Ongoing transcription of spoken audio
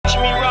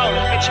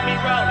Picture me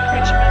rolling,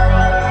 picture me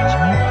rolling, picture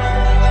me rolling,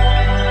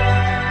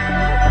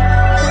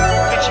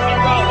 picture me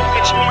rolling,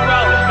 picture me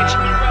rolling,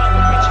 picture me rolling,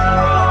 picture me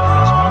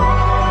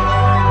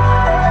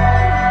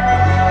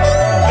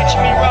rolling,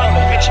 picture me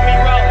rolling, picture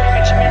me rolling,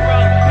 picture me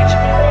rolling, picture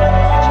me rolling.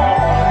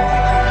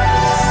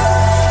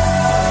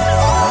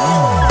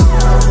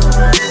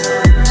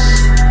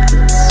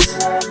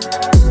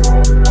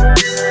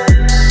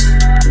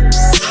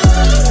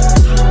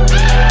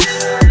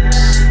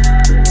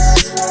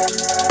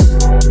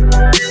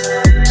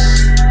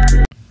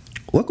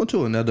 Welcome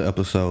to another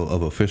episode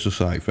of Official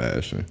Site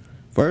Fashion.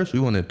 First, we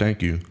want to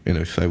thank you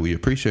and say we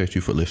appreciate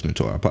you for listening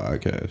to our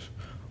podcast.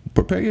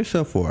 Prepare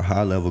yourself for a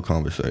high-level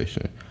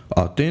conversation,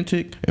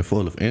 authentic and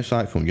full of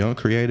insight from young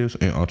creatives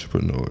and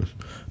entrepreneurs.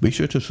 Be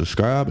sure to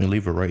subscribe and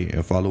leave a rating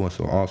and follow us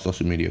on all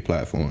social media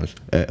platforms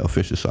at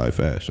Official Site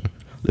Fashion.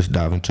 Let's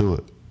dive into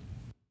it.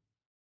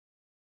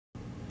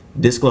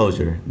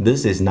 Disclosure: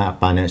 this is not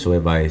financial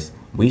advice.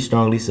 We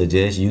strongly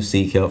suggest you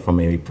seek help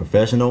from a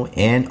professional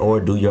and/or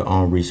do your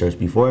own research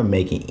before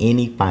making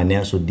any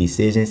financial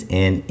decisions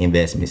and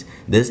investments.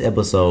 This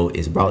episode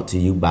is brought to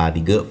you by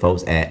the good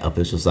folks at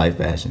Official Site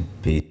Fashion.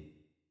 Peace.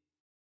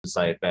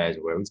 Site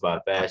Fashion, where we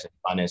talk fashion,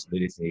 financial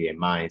literacy, and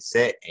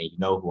mindset. And you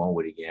know who I'm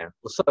with again.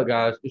 What's up,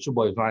 guys? It's your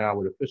boy Zion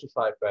with Official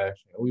Site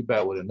Fashion, and we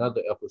back with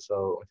another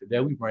episode. And today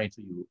we bring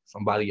to you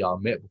somebody y'all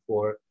met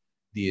before,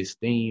 the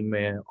esteemed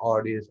man,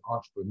 artist,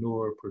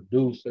 entrepreneur,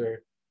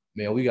 producer.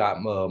 Man, we got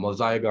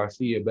Mosiah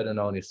Garcia, better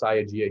known as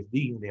Saya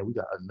GHD, and then we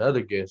got another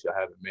guest y'all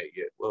haven't met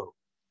yet. Well,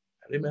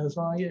 have they met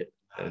Hassan yet?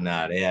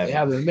 Nah, they haven't. They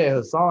haven't met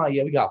Hassan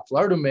yet. We got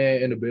Florida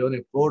Man in the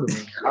building, Florida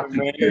Man. I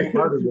keep saying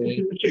Florida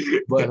Man,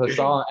 but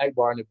Hassan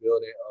Akbar in the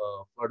building,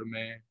 Florida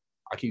Man.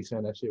 I keep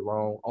saying that shit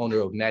wrong. Owner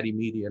of Natty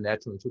Media,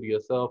 Natural and To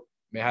Yourself.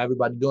 Man, how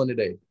everybody doing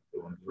today?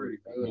 Doing pretty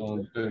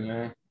good,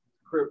 man.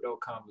 Crypto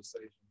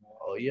conversation, man.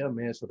 Oh yeah,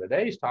 man. So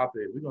today's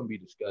topic, we're gonna be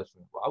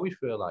discussing why we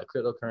feel like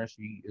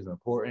cryptocurrency is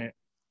important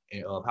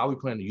and how we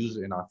plan to use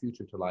it in our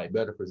future to like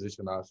better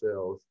position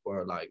ourselves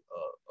for like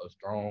a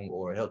strong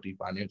or healthy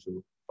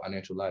financial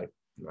life.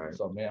 Right.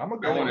 So man, I'm I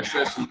gonna want to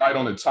shed some light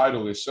on the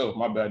title itself.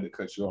 My bad to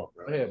cut you off,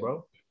 bro. Go ahead,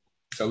 bro.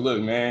 So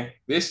look, man,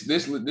 this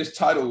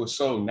title was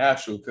so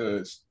natural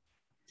because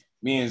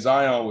me and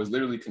Zion was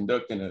literally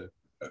conducting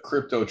a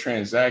crypto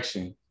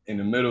transaction in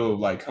the middle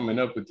of like coming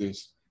up with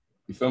this.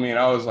 You feel me? And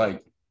I was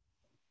like,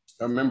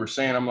 I remember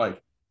saying, I'm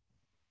like,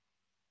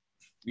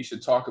 we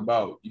should talk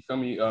about, you feel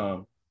me?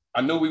 I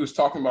knew we was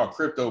talking about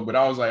crypto, but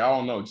I was like, I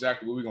don't know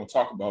exactly what we're going to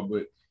talk about.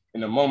 But in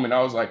the moment, I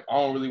was like, I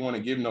don't really want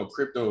to give no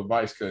crypto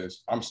advice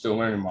because I'm still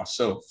learning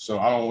myself. So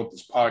I don't want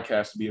this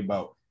podcast to be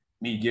about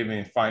me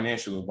giving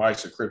financial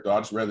advice to crypto.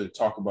 I'd just rather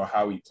talk about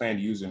how we plan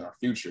to use it in our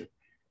future.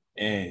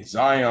 And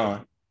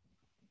Zion,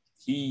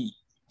 he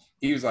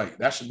was like,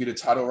 that should be the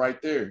title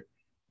right there.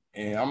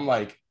 And I'm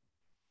like,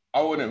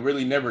 I wouldn't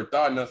really never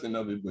thought nothing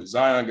of it, but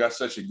Zion got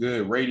such a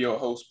good radio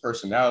host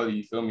personality.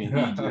 You feel me?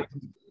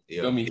 He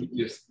feel me?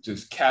 He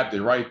just capped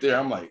it right there.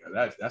 I'm like,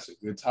 that's a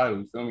good title.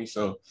 You feel me?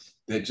 So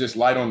that just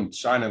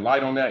shining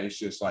light on that. It's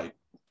just like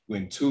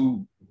when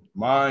two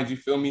minds, you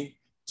feel me?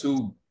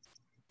 Two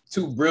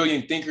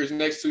brilliant thinkers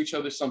next to each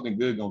other, something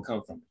good gonna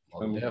come from it.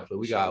 Oh, definitely.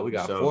 We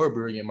got four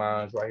brilliant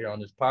minds right here on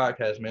this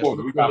podcast, man. Four,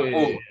 So we got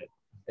four.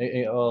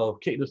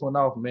 And kick this one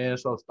off, man.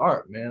 So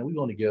start, man. We're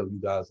gonna give you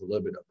guys a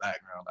little bit of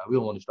background. Like, we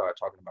don't want to start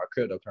talking about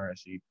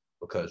cryptocurrency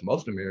because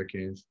most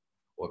Americans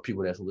or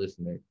people that's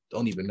listening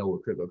don't even know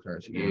what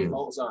cryptocurrency is.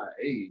 Folks our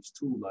age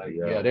too, like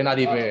yeah, they're not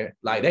even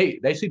like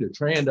they see the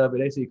trend of it.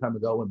 They see it come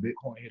and go when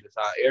Bitcoin hit the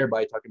side.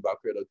 Everybody talking about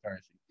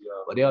cryptocurrency,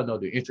 but they don't know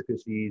the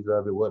intricacies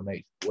of it, what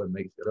makes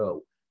it up,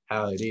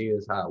 how it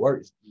is, how it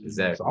works.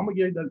 Exactly. So I'm gonna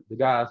give the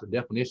guys the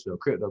definition of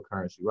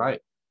cryptocurrency,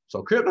 right?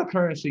 So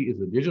cryptocurrency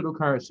is a digital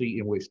currency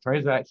in which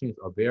transactions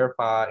are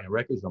verified and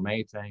records are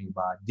maintained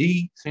by a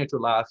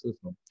decentralized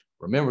system.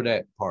 Remember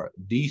that part,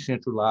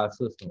 decentralized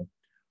system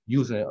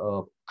using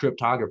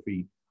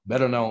cryptography,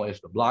 better known as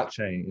the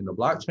blockchain. And the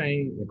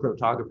blockchain and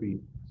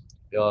cryptography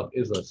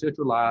is a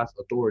centralized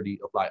authority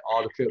of like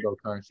all the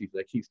cryptocurrencies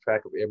that keeps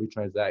track of every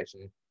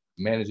transaction,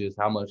 manages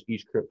how much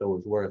each crypto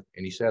is worth,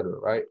 and etc.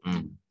 Right?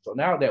 So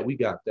now that we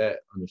got that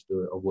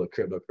understood of what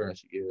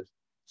cryptocurrency is,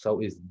 so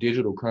it's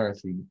digital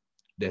currency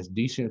that's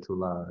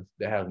decentralized,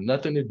 that has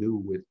nothing to do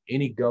with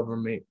any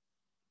government,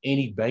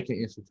 any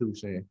banking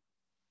institution,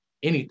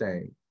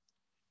 anything.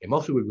 And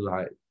most people be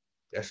like,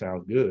 that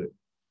sounds good.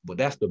 But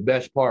that's the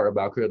best part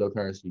about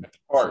cryptocurrency.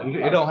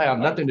 It don't have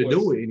nothing to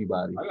do with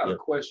anybody. I got a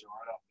question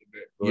right off the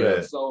bat.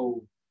 Yeah.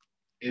 So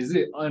is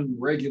it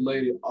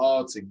unregulated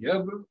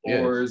altogether,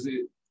 or is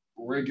it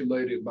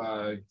regulated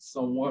by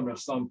someone or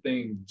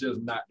something,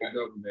 just not the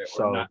government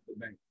or not the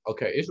bank?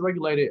 Okay, it's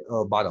regulated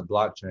by the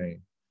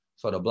blockchain.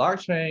 So the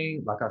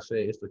blockchain, like I said,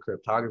 it's the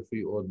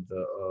cryptography or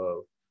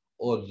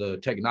the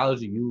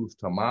technology used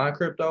to mine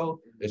crypto,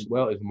 as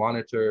well as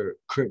monitor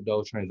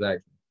crypto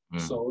transactions.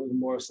 So it's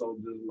more so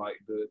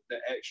like the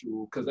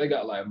actual, because they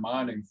got like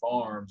mining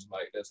farms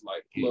like that's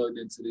like plugged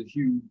into this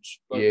huge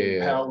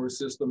fucking power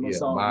system or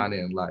something.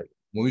 Mining like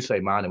when we say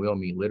mining, we don't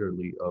mean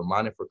literally.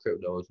 Mining for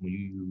crypto is when you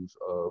use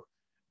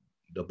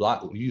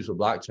you use a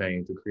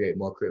blockchain to create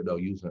more crypto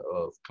using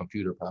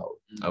computer power.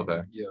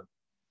 Okay. Yeah.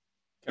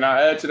 Can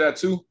I add to that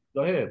too?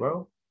 Go ahead,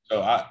 bro.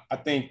 So I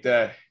think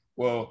that,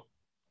 well,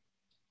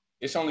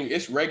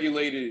 it's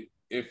regulated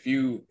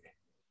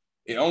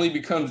it only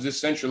becomes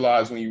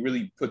decentralized when you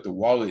really put the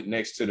wallet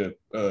next to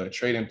the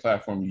trading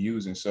platform you're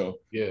using. So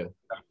Yeah.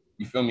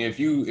 you feel me?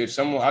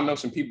 I know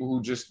some people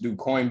who just do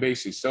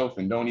Coinbase itself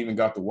and don't even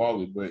got the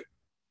wallet, but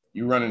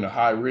you're running a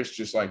high risk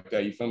just like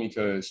that. You feel me?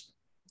 Because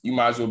you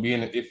might as well be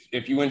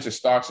if you into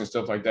stocks and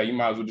stuff like that, you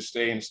might as well just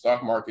stay in the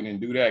stock market and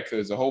do that.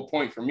 Because the whole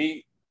point for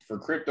me for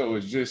crypto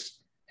is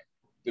just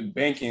the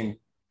banking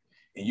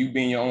and you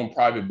being your own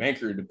private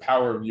banker, the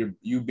power of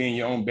you being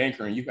your own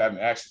banker and you having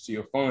access to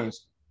your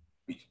funds.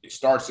 It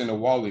starts in a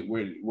wallet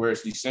where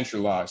it's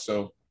decentralized.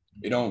 So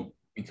it don't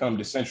become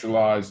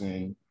decentralized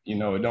and,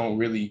 it don't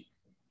really,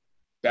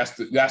 that's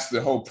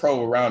the whole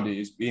pro around it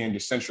is being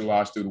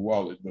decentralized through the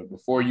wallet. But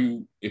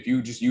if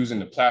you just using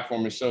the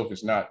platform itself,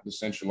 it's not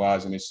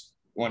decentralized and it's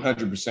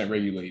 100%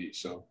 regulated.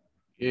 So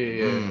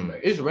Yeah.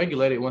 It's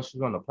regulated once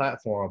it's on the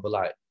platform, but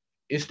like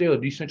it's still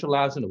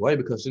decentralized in a way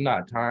because it's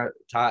not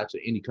tied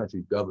to any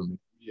country's government.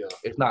 Yeah.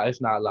 It's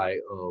not like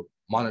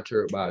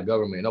monitored by a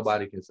government.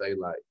 Nobody can say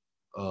like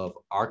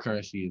our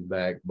currency is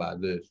backed by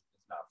this.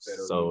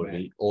 So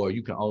or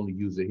you can only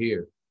use it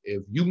here.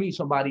 If you meet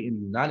somebody in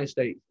the United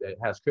States that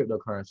has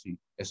cryptocurrency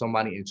and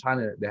somebody in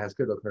China that has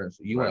cryptocurrency,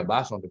 you want to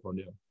buy something from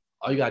them,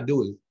 all you gotta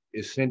do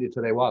is send it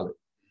to their wallet.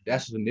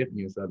 That's the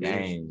significance of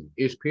it.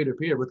 It's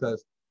peer-to-peer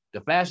because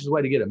the fastest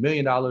way to get $1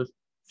 million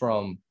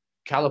from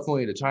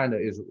California to China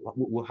is,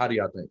 how do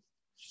y'all think?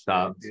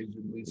 Stop.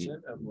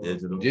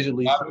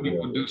 Digitally.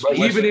 But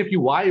even if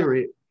you wire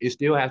it, it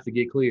still has to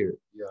get cleared.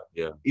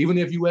 Yeah. Even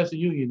if you Western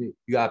Union it,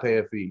 you gotta pay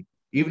a fee.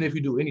 Even if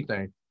you do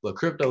anything, but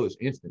crypto is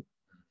instant.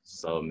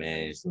 So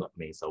man,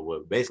 so we're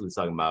basically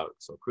talking about,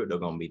 so crypto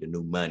gonna be the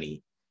new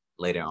money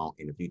later on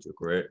in the future,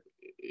 correct?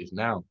 It's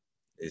now.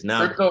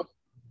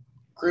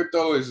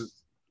 Crypto is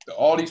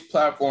all these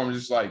platforms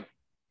is like,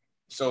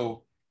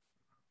 so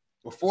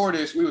before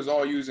this, we was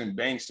all using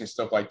banks and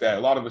stuff like that. A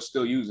lot of us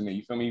still using it.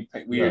 You feel me?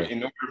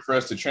 In order for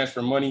us to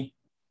transfer money,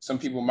 some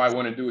people might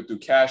want to do it through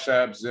Cash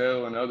App,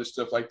 Zelle, and other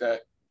stuff like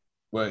that.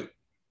 But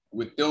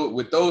with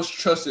those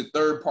trusted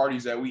third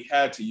parties that we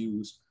had to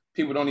use,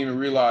 people don't even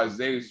realize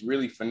they was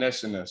really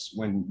finessing us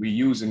when we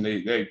using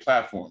their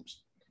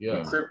platforms. Yeah.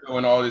 With crypto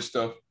and all this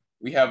stuff,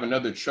 we have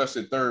another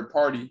trusted third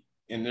party,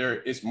 and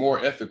it's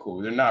more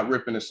ethical. They're not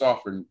ripping us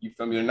off, or you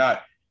feel me? They're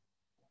not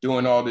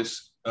doing all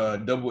this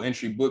double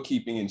entry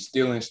bookkeeping and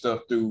stealing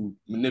stuff through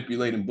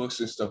manipulating books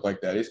and stuff like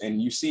that. And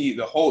you see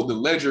the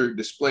ledger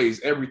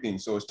displays everything,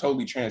 so it's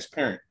totally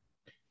transparent.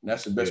 And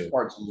that's the best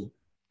part to me.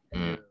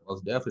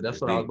 Most definitely.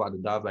 That's what I was about to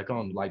dive back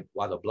on, like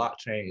why the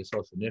blockchain is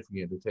so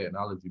significant to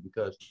technology,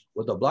 because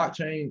with the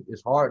blockchain,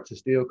 it's hard to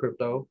steal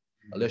crypto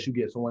unless you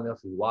get someone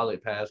else's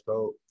wallet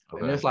passcode.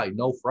 And there's like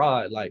no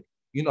fraud. Like,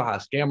 you know how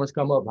scammers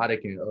come up, how they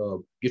can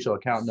get your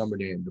account number,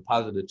 then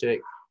deposit a check,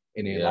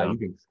 and then like you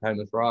can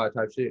kind of fraud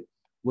type shit.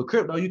 With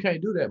crypto, you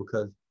can't do that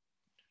because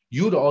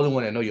you're the only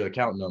one that know your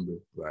account number.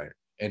 Right.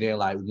 And then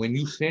like when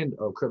you send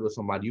a crypto to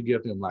somebody, you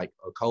give them like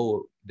a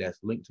code that's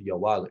linked to your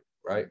wallet,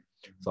 right?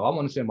 So I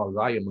want to send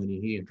Mosiah money.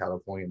 He in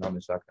California and I'm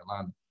in South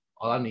Carolina.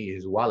 All I need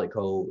is wallet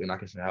code and I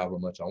can send however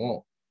much I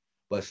want.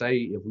 But say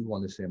if we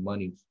want to send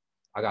money,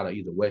 I gotta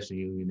either Western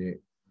Union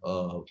it,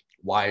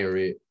 wire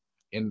it,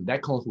 and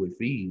that comes with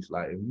fees.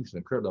 Like if you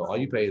send crypto, all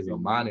you pay is a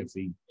mining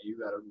fee. You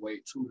gotta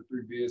wait 2 to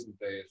 3 business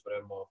days for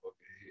that motherfucker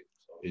to hit.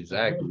 So.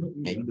 Exactly.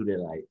 And you do that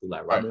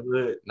like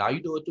Robinhood. Now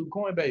you do it through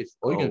Coinbase,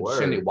 or you can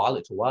send it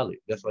wallet to wallet.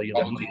 That's why you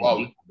don't need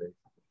wallet.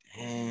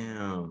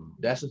 Damn.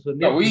 That's a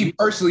significant. No, we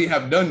personally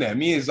have done that.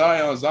 Me and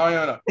Zion,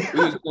 we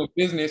was doing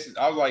business.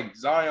 I was like,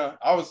 Zion,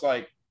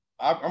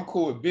 I'm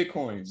cool with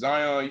Bitcoin.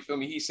 Zion, you feel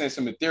me? He sent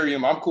some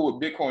Ethereum. I'm cool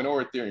with Bitcoin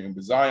or Ethereum.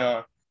 But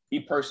Zion,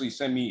 he personally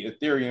sent me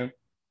Ethereum.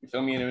 You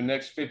feel me? In the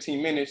next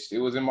 15 minutes, it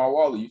was in my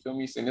wallet. You feel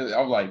me? I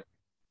was like,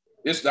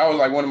 that was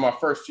like one of my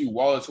first few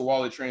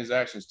wallet-to-wallet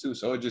transactions too.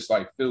 So it just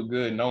like feel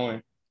good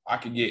knowing I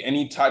could get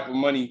any type of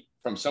money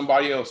from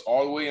somebody else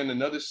all the way on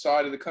another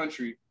side of the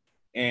country,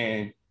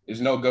 and there's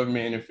no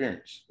government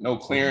interference, no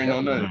clearing,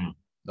 no nothing.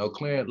 No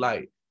clearing.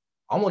 Like,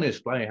 I want to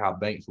explain how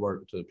banks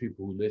work to the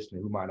people who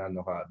listening who might not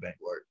know how a bank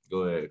works.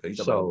 Go ahead.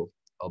 So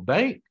a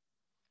bank,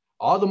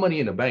 all the money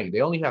in the bank, they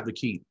only have to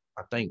keep,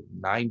 I think,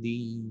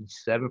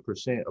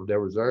 97% of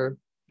their reserve.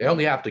 They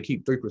only have to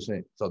keep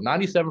 3%. So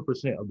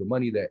 97% of the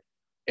money that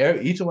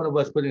each one of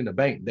us put in the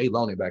bank, they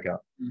loan it back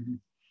out. Mm-hmm.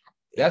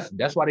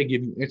 That's why they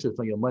give you interest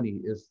on your money.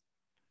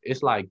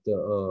 It's like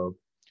the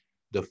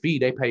fee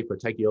they pay for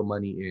taking your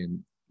money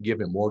and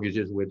giving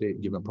mortgages with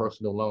it, giving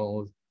personal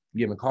loans,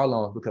 giving car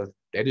loans, because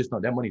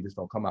that money just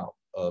don't come out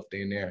of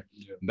thin air.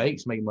 Yeah.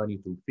 Banks make money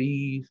through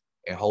fees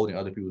and holding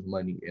other people's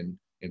money and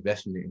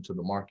investing it into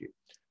the market.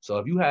 So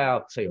if you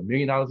have, say, $1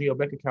 million in your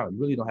bank account, you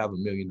really don't have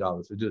 $1 million.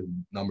 It's just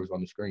numbers on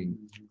the screen.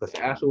 Because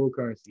actual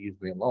currency is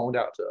being loaned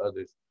out to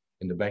others,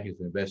 and the bank is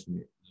investing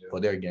it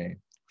for their gain.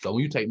 So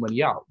when you take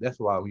money out, that's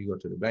why when you go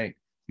to the bank,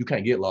 you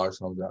can't get large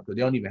sums out because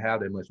they don't even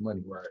have that much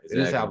money. Right. They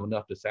just have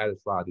enough to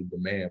satisfy the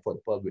demand for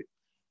the public.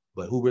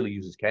 But who really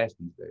uses cash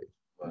these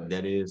days?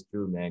 That is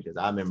true, man. Because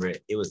I remember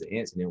it was an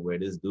incident where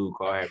this dude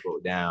car had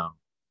broke down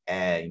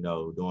at,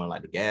 doing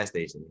like the gas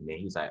station. And then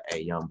he was like,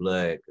 hey, young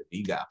blood,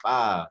 you got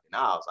 5. And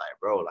I was like,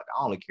 bro, like,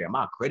 I only carry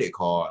my credit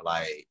card.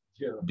 Like,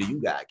 do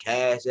you got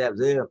cash apps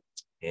there?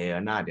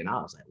 Hell nah. Then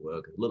I was like,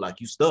 well, cause it look like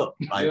you stuck.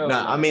 Like,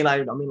 I mean,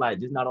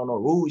 just not on no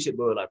rule shit,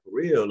 but like for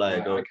real,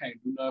 like, I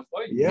can't do nothing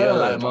for you. Yeah,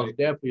 like most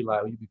definitely,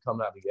 like when you be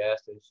coming out the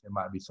gas station, it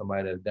might be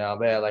somebody that's down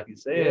bad, like you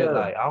said.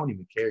 Like I don't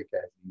even carry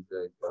cash these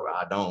days, bro.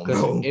 I don't,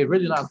 because it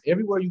really not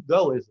everywhere you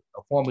go is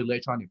a form of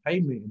electronic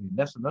payment, and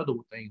that's another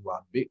thing why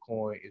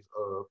Bitcoin is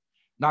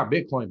not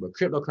Bitcoin, but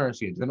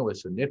cryptocurrency in general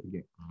is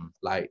significant.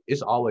 Like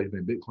it's always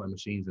been Bitcoin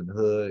machines in the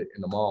hood,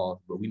 in the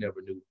malls, but we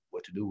never knew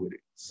what to do with it.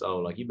 So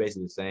like you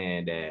basically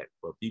saying that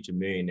for future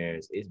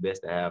millionaires, it's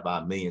best to have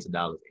about millions of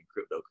dollars in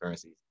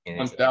cryptocurrencies.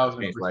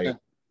 1,000%.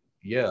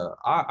 Yeah,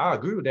 I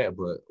agree with that,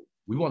 but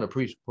we want to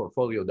preach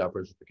portfolio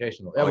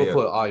diversification. Don't ever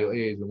put all your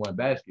eggs in one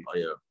basket. Oh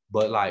yeah.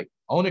 But like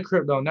owning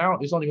crypto now,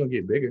 it's only gonna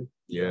get bigger.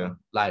 Yeah.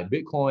 Like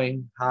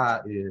Bitcoin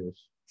high is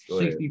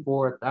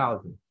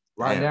 64,000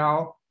 right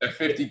now. At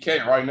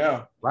 50K right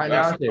now. Right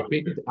now it's at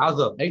 50. I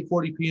was up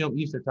 8:40 p.m.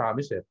 Eastern time.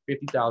 It's at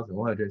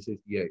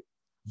 50,168.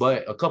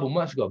 But a couple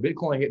months ago,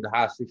 Bitcoin hit the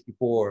high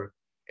 64,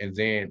 and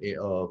then it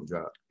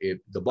dropped.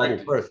 The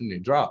bubble burst and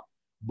it dropped.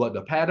 But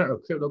the pattern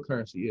of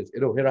cryptocurrency is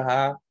it'll hit a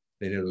high,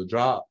 then it'll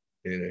drop,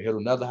 then it'll hit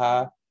another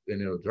high,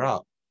 then it'll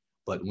drop.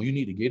 But when you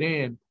need to get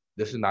in,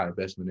 this is not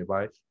investment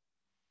advice.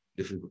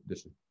 This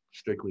is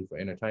strictly for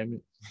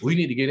entertainment. We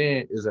need to get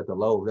in is at the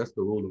low. That's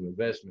the rule of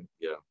investment.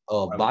 Yeah.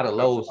 Buy the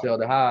lows, sell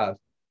the highs.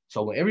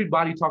 So when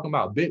everybody talking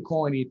about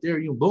Bitcoin,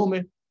 Ethereum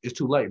booming, it's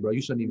too late, bro.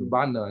 You shouldn't even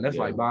buy none. That's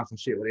like buying some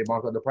shit where they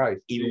mark up the price.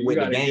 Even with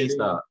the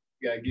GameStop.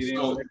 You gotta get in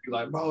and be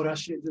like, bro, that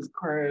shit just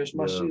crashed.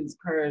 My shit's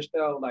crashed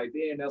out. Like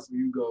then that's when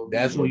you go.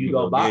 That's when you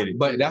go buy it.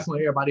 But that's when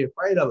everybody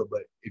afraid of it.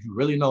 But if you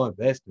really know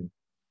investing,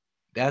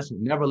 that's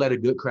never let a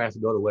good crash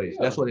go to waste.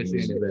 That's what they say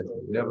in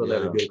investing. Never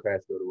let a good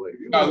crash go to waste.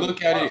 You gotta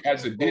look at it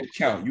as a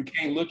discount. You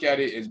can't look at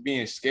it as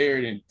being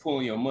scared and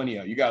pulling your money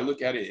out. You gotta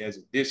look at it as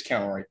a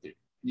discount right there.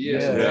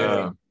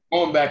 Yeah.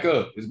 Going back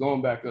up. It's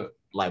going back up.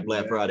 Like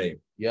Black Friday.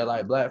 Yeah,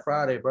 like Black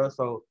Friday, bro.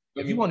 So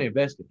if you want to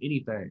invest in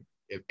anything,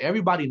 if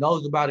everybody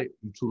knows about it,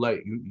 you're too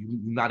late. You're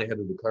not ahead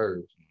of the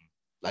curve.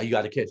 Like you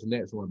got to catch the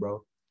next one,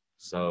 bro.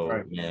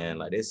 So man,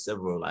 like there's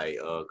several like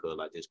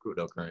this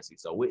cryptocurrency.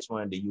 So which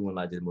one do you and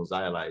like this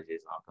Mosiah like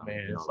just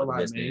man? So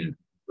like man, you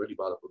really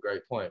brought up a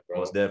great point, bro.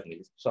 Most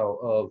definitely.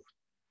 So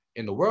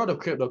in the world of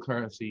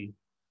cryptocurrency,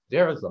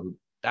 there's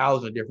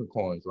 1,000 different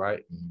coins,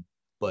 right?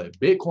 But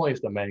Bitcoin is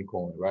the main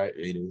coin, right?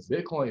 It is.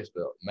 Bitcoin is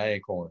the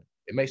main coin.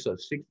 It makes up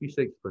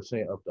 66%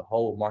 of the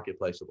whole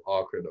marketplace of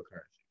all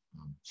cryptocurrency.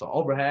 So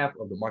over half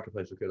of the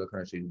marketplace of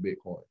cryptocurrency is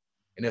Bitcoin.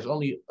 And there's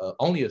only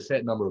a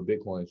set number of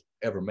Bitcoins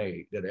ever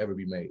made that'll ever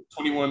be made.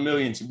 21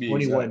 million to be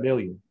 21 exact.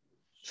 million.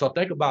 So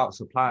think about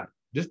supply.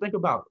 Just think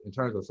about in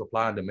terms of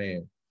supply and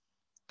demand.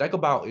 Think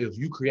about if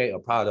you create a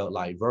product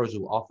like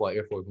Virgil off of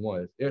Air Force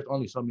Ones, there's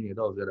only so many of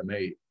those that are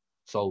made.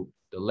 So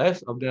the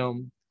less of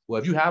them,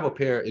 well, if you have a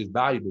pair, it's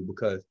valuable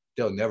because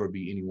there'll never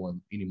be any more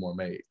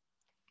made.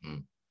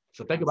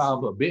 So think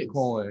about a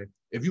Bitcoin.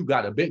 If you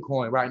got a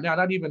Bitcoin right now,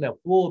 not even a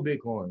full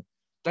Bitcoin.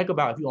 Think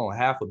about if you own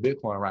half a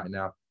Bitcoin right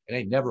now, and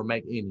they never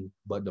make any,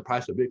 but the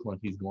price of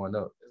Bitcoin keeps going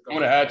up. I'm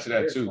gonna add to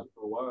that too.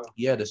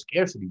 Yeah, the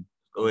scarcity.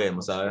 Go ahead,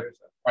 Mosiah.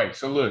 Right.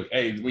 So look,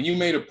 hey, when you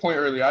made a point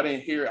earlier, I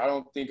didn't hear. I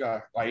don't think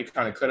it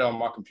kind of cut out on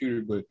my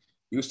computer, but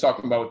you was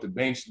talking about what the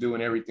banks do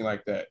and everything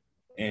like that.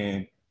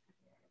 And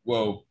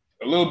well,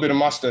 a little bit of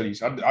my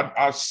studies,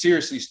 I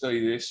seriously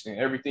study this, and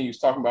everything you was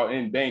talking about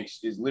in banks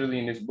is literally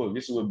in this book.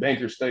 This is what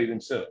bankers study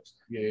themselves.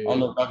 Yeah. I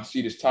don't know if I can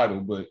see this title,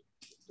 but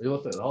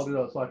Hold it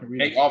up so I can read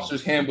Bank it.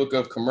 Officers Handbook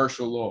of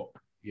Commercial Law.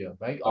 Yeah,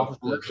 Bank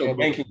Officers Commercial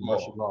banking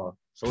law.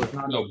 So it's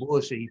not no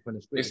bullshit he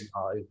finna spit. It's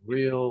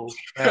real.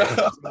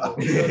 Brother,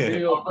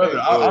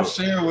 I'll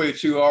share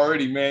with you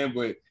already, man.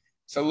 But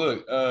so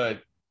look,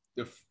 the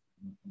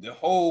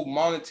whole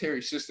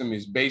monetary system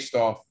is based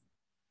off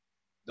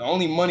the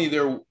only thing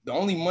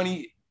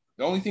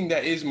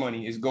that is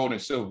money is gold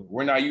and silver.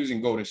 We're not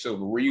using gold and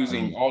silver. We're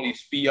using all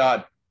these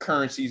fiat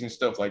currencies and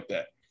stuff like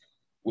that.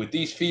 With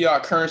these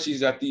fiat currencies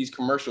that these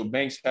commercial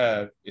banks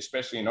have,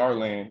 especially in our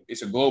land,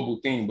 it's a global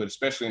thing, but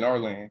especially in our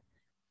land,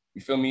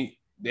 you feel me?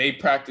 They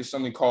practice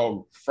something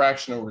called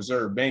fractional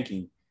reserve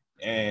banking.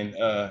 And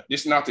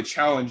this is not to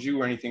challenge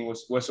you or anything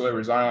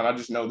whatsoever, Zion. I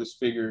just know this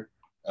figure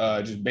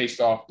just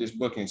based off this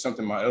book and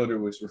something my elder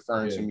was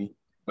referring to me.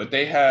 But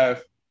they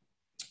have,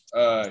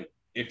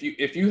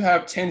 if you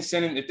have 10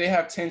 cents, if they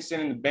have 10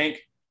 cents in the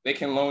bank, they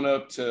can loan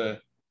up to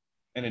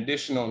an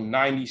additional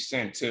 90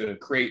 cents to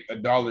create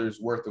 $1's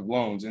worth of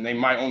loans, and they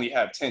might only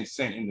have 10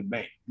 cents in the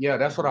bank. Yeah,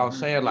 that's what I was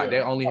saying. Like they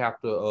only have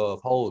to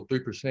hold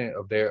 3%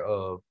 of their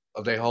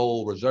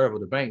whole reserve of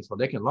the bank, so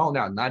they can loan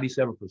out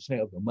 97%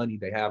 of the money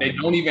they have. They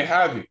don't even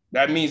have it.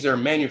 That means they're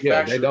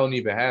manufacturing. Yeah, they don't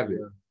even have it.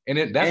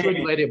 And that's And-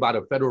 regulated by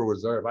the Federal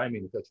Reserve. I didn't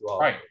mean to cut you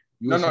off. Right.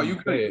 You No, were you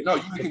saying could. Fed. No,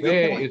 you The make a good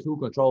Fed point. is who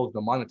controls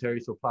the monetary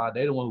supply.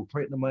 They're the one who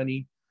print the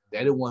money.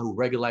 They're the one who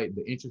regulate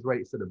the interest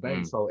rates to the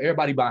bank. So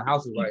everybody buying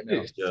houses right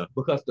now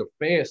because the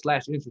Fed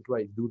slash interest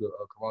rates due to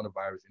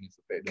coronavirus and its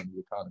effect on the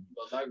economy.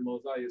 But like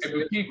Mosiah said,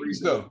 but keep the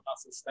reason stuff. it's not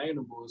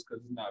sustainable is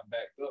because it's not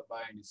backed up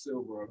by any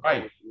silver or gold,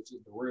 Right. which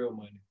is the real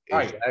money.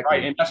 Right, Exactly.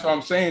 right, and that's what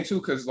I'm saying too.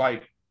 Because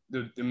like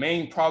the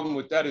main problem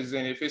with that is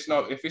then if it's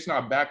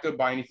not backed up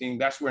by anything,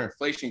 that's where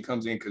inflation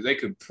comes in because they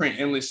could print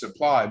endless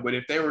supply. But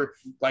if they were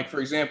like,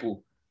 for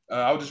example,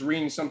 I was just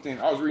reading something.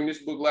 I was reading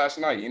this book last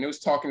night, and it was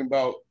talking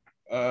about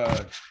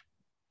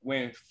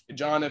when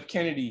John F.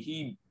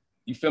 Kennedy,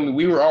 you feel me?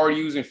 We were already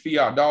using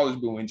fiat dollars,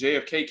 but when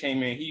JFK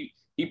came in,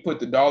 he put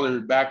the dollar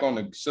back on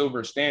the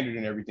silver standard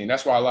and everything.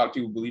 That's why a lot of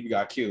people believe he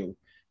got killed.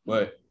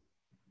 But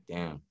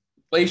Damn.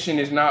 inflation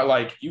is not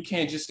like you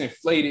can't just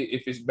inflate it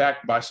if it's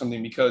backed by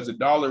something because the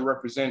dollar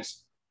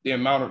represents the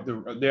amount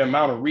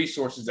of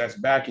resources that's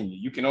backing you.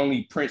 You can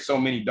only print so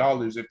many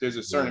dollars if there's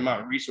a certain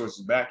amount of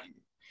resources backing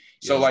you.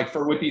 So like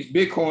with these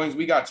Bitcoins,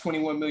 we got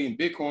 21 million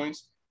Bitcoins.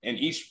 And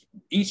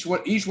each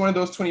one of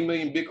those 20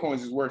 million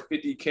Bitcoins is worth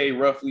 50K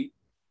roughly.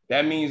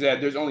 That means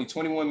that there's only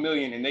 21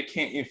 million and they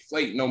can't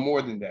inflate no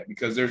more than that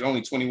because there's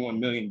only 21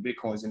 million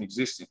Bitcoins in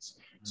existence.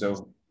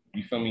 So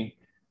you feel me?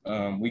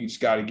 We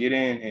just got to get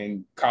in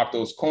and cop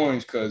those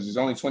coins because there's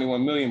only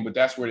 21 million, but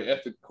that's where the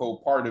ethical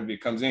part of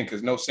it comes in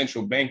because no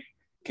central bank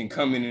can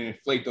come in and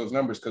inflate those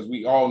numbers because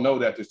we all know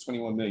that there's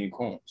 21 million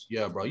coins.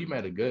 Yeah, bro, you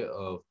made a good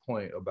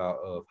point about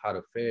how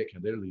the Fed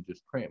can literally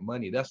just print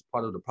money. That's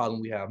part of the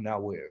problem we have now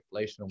with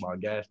inflation, why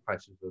gas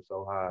prices are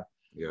so high,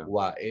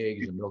 why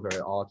eggs and milk are at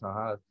all-time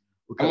highs.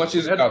 How much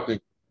is it out there?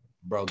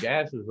 Bro,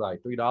 gas is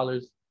like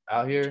 $3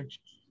 out here.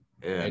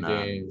 Yeah, and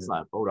then it's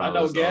like $4. I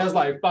know gas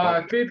like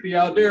 $5.50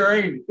 out there,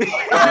 ain't it?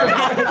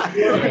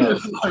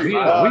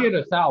 we in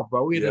the South,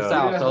 bro. We in the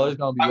South, so it's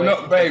gonna be. I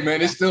know, babe,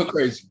 man, it's still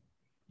crazy.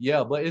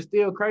 Yeah, but it's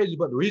still crazy.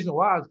 But the reason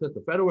why is because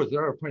the Federal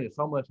Reserve printed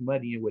so much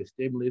money in with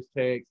stimulus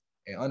checks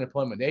and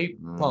unemployment. They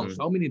pumped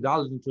so many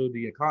dollars into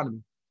the economy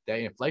that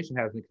inflation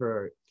has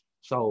occurred.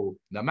 So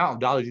the amount of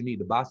dollars you need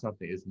to buy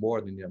something is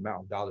more than the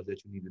amount of dollars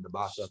that you needed to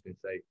buy something,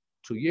 say,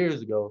 2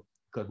 years ago,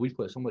 because we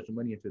put so much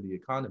money into the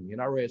economy.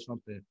 And I read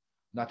something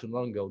not too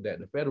long ago that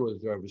the Federal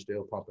Reserve is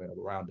still pumping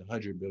around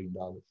 $100 billion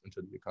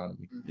into the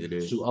economy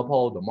to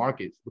uphold the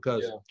markets.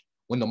 Because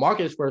when the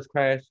markets first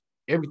crashed,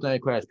 everything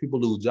crashed. People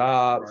lose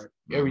jobs,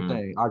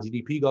 everything. Our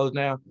GDP goes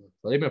down.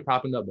 So they've been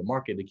propping up the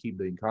market to keep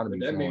the economy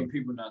But that going. means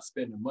people not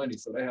spending money,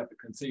 so they have to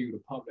continue to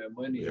pump that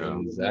money. Yeah,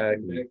 and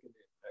exactly. that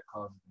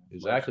causes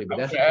Exactly. But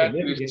that's the add to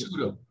this significance. too,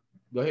 though.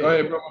 Go ahead. Go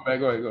ahead, bro. My bad.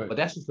 Go ahead. But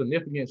that's the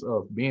significance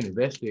of being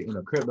invested in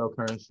a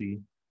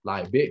cryptocurrency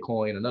like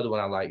Bitcoin. Another one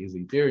I like is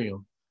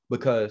Ethereum,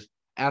 because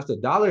as the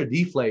dollar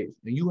deflates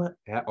and you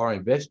are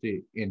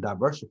invested in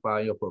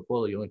diversifying your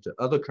portfolio into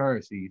other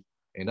currencies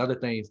and other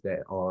things that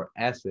are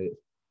assets,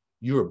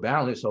 you're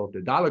balanced. So if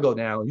the dollar go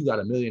down, you got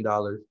 $1 million,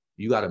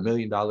 you got $1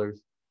 million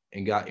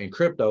and got in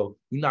crypto,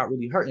 you're not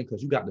really hurting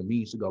because you got the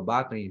means to go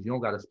buy things. You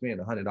don't got to spend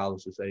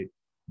 $100 to say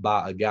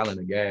buy a gallon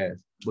of gas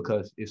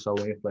because it's so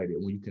inflated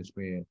when you can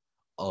spend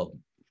a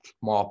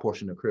small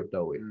portion of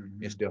crypto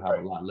and still have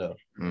a lot left.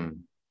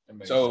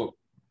 So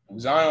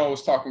Zion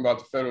was talking about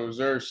the Federal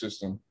Reserve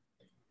System.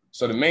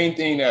 So the main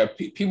thing that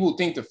people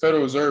think the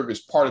Federal Reserve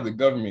is part of the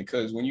government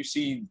because when you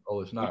see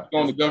it's not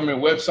on the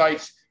government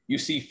websites, you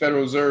see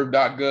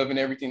federalreserve.gov and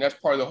everything. That's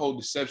part of the whole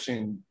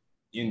deception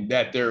in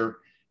that they're,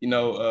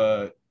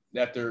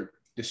 that they're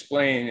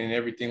displaying and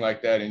everything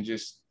like that. And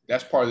just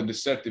that's part of the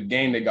deceptive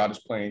game they got us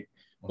playing.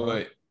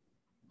 But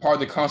part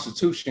of the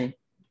Constitution,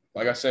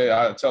 like I said,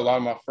 I tell a lot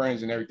of my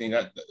friends and everything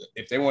that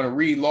if they want to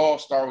read law,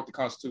 start with the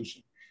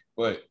Constitution.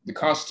 But the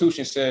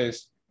Constitution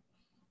says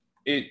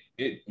it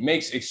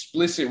makes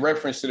explicit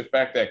reference to the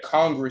fact that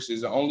Congress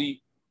has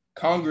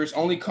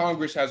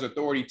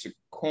authority to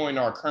coin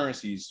our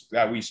currencies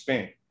that we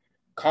spend.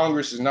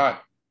 Congress is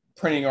not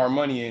printing our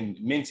money and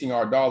minting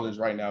our dollars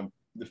right now.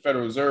 The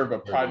Federal Reserve, a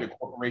private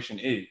corporation,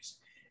 is.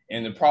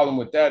 And the problem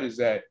with that is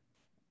that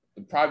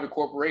the private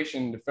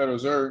corporation, the Federal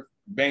Reserve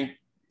Bank,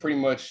 pretty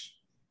much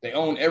they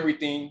own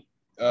everything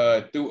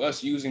through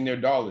us using their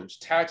dollars.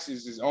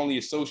 Taxes is only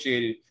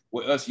associated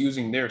with us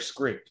using their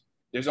script.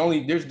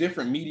 There's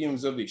different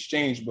mediums of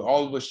exchange, but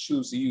all of us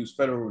choose to use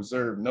Federal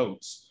Reserve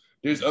notes.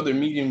 There's other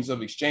mediums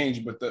of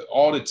exchange, but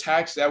all the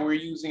tax that we're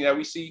using that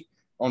we see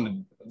on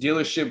the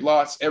dealership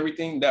lots,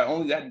 everything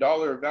that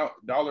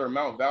dollar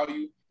amount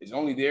value is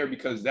only there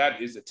because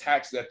that is a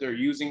tax that they're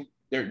using,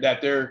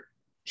 that they're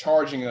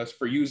charging us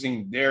for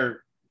using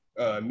their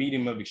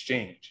medium of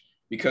exchange,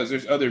 because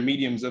there's other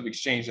mediums of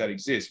exchange that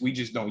exist. We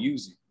just don't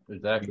use it.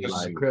 Exactly.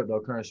 Like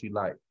cryptocurrency,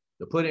 like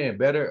to put it in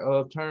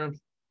better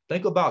terms,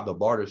 think about the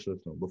barter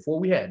system. Before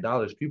we had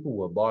dollars, people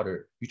would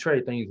barter. You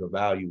trade things of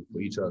value for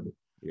each other.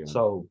 Yeah.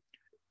 So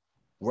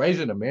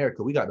raising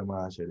America, we got the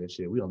mindset that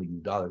shit, we only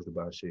use dollars to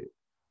buy shit.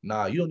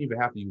 Nah, you don't even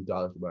have to use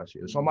dollars to buy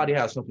shit. If somebody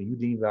has something you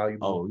deem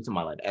valuable, Oh, you talking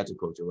about like the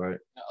agriculture, right?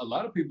 A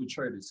lot of people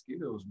traded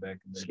skills back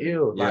in the day.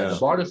 skills, like Yeah. the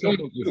barter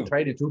system is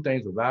trading two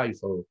things of value.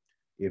 So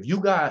if you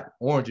got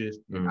oranges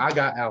and I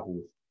got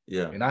apples,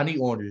 Yeah. and I need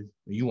oranges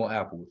and you want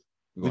apples,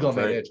 You we're gonna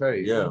make that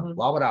trade. Yeah.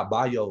 Why would I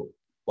buy your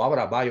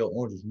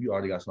oranges when you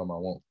already got something I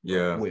want?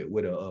 Yeah.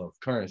 With a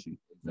currency.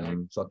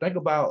 Mhm. So think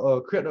about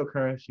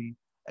cryptocurrency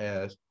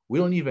as we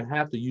don't even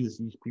have to use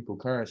these people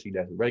currency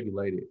that's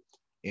regulated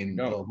and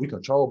we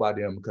controlled by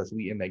them because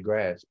we in their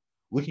grasp.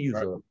 We can use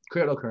a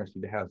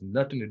cryptocurrency that has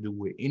nothing to do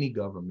with any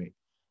government,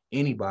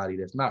 anybody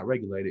that's not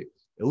regulated,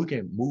 and we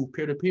can move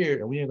peer to peer,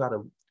 and we ain't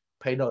gotta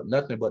pay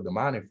nothing but the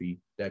mining fee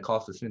that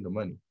costs to send the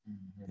money.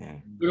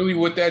 Literally,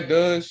 what that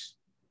does,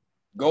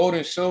 gold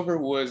and silver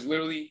was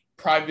literally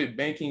private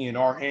banking in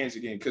our hands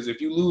again. Because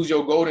if you lose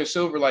your gold and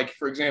silver, like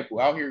for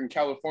example, out here in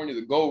California,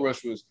 the gold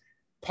rush was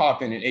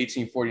popping in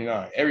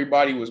 1849.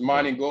 Everybody was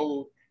mining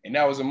gold, and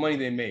that was the money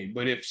they made.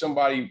 But if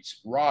somebody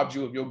robbed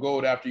you of your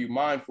gold after you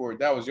mined for it,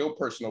 that was your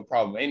personal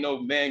problem. Ain't no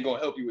man gonna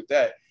help you with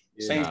that.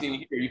 Same thing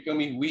here. You feel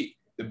me?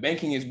 The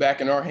banking is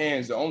back in our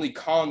hands. The only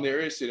con there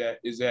is to that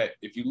is that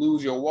if you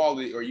lose your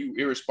wallet or you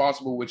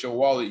irresponsible with your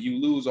wallet, you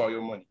lose all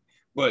your money.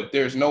 But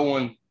there's no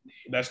one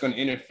that's going to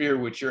interfere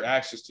with your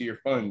access to your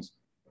funds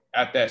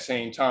at that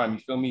same time. You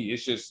feel me?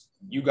 It's just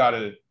you got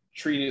to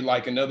treat it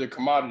like another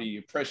commodity,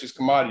 a precious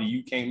commodity.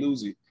 You can't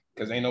lose it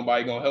because ain't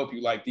nobody going to help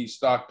you like these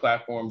stock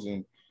platforms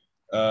and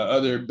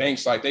other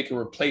banks. Like they can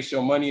replace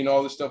your money and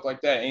all this stuff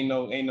like that. Ain't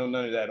no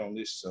none of that on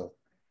this. So.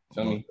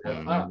 Feel me?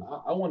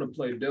 I want to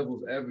play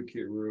devil's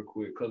advocate real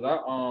quick because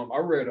I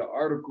read an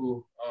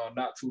article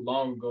not too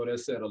long ago that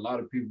said a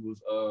lot of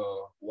people's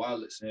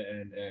wallets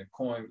and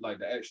coin, like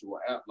the actual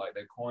app, like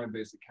their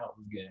Coinbase account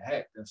was getting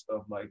hacked and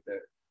stuff like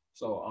that.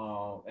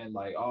 So and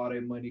like all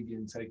their money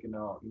getting taken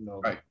out, you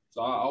know. Right.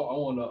 So I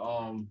want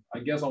to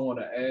I guess I want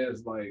to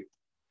ask like,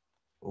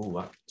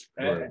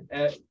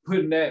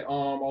 putting that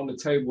on the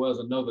table as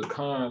another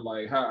con,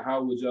 like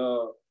how would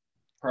y'all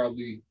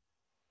probably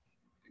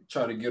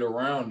try to get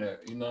around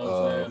that, you know what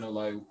I'm saying? Or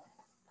like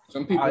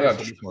some people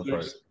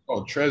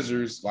have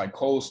treasures like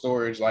cold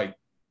storage, like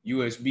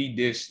USB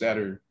disks that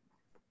are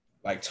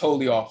like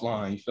totally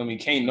offline. You feel me?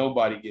 Can't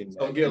nobody get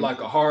that. Get like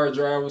a hard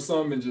drive or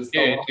something and just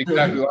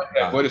exactly like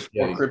that. But it's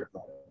for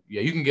crypto. Yeah,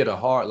 you can get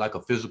like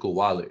a physical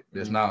wallet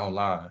that's not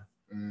online.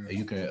 And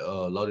you can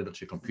load it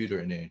onto your computer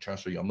and then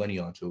transfer your money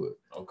onto it.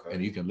 Okay.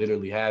 And you can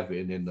literally have it,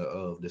 and then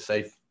the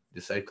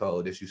safe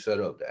code that you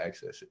set up to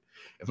access it.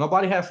 If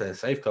nobody has that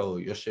safe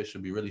code, your shit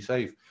should be really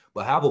safe.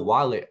 But have a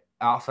wallet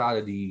outside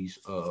of these,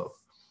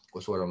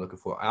 what's what I'm looking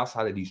for?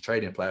 Outside of these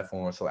trading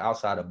platforms. So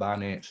outside of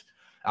Binance,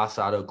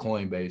 outside of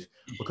Coinbase,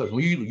 because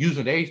when you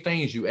using these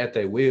things, you at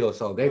their will.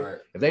 So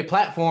if they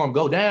platform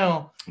go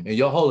down and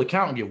your whole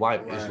account get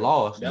wiped, it's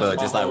lost. But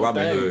just like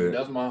Robinhood.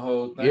 That's my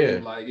whole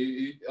thing. Like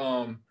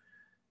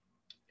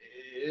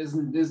it's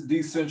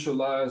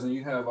decentralized and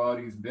you have all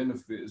these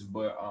benefits,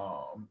 but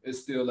it's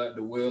still at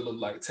the will of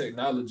like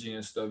technology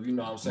and stuff, you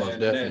know what I'm saying?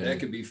 That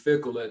could be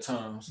fickle at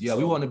times. Yeah,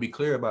 we want to be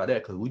clear about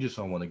that because we just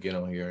don't want to get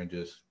on here and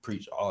just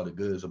preach all the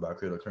goods about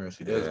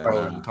cryptocurrency. There's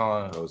pros and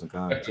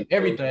cons,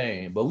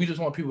 everything, but we just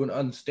want people to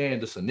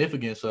understand the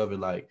significance of it.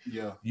 Like,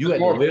 you at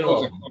the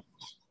will.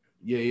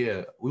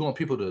 Yeah. We want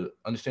people to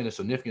understand the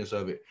significance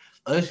of it.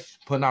 Us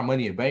putting our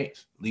money in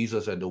banks leaves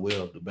us at the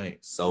will of the bank.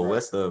 So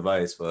what's the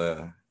advice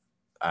for?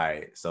 All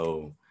right,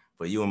 so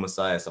for you and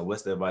Mosiah, so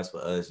what's the advice for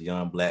us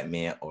young black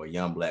men or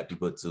young black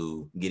people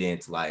to get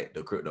into like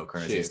the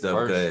cryptocurrency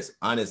stuff? Because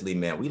honestly,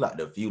 man, we like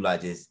the few like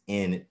just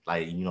in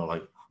like, you know,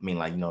 like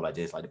like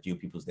just like the few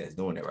people that's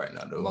doing it right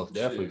now, though. Most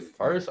definitely.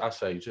 First, I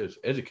say just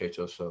educate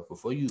yourself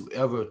before you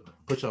ever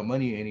put your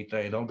money in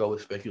anything. Don't go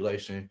with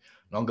speculation.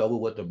 Don't go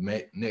with what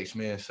the next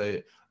man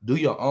said. Do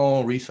your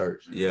own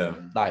research. Yeah.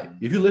 Like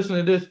if you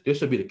listen to this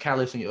should be the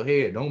catalyst in your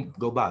head. Don't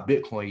go buy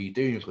Bitcoin,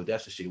 Ethereum, because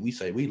that's the shit we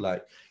say we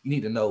like. You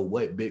need to know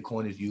what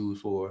Bitcoin is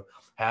used for,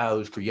 how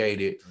it's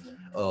created,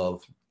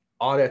 of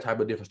all that type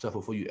of different stuff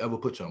before you ever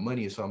put your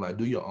money in something. Like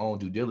do your own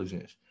due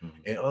diligence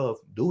and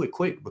do it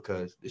quick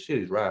because this shit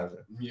is rising.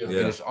 And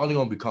it's only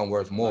gonna become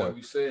worth more. Like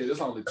we said, it's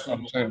only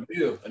 $2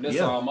 billion, and it's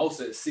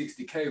almost at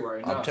 60K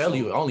right now. I'm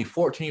telling you, only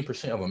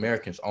 14% of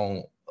Americans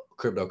own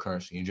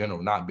cryptocurrency in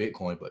general, not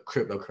Bitcoin, but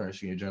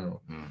cryptocurrency in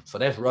general. So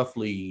that's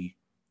really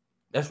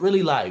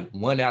like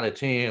 1 out of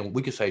 10.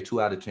 We could say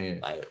 2 out of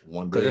 10. Like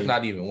 1 billion. Because it's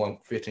not even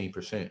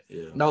 15%.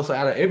 Yeah. No, so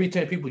out of every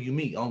 10 people you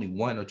meet, only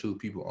 1 or 2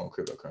 people own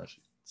cryptocurrency.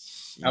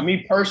 Now,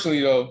 me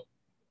personally, though,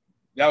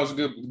 that was a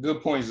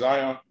good point,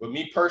 Zion. But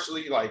me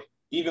personally, like,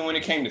 even when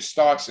it came to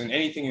stocks and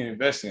anything in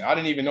investing, I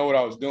didn't even know what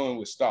I was doing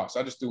with stocks.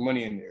 I just threw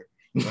money in there.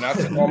 When I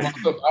took all my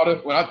stuff out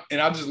of,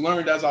 I just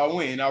learned as I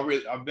went, and I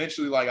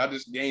eventually I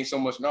just gained so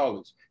much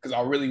knowledge because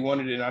I really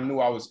wanted it, and I knew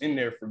I was in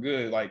there for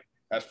good. Like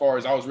as far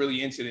as I was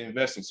really into the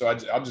investing, so I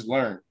just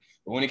learned.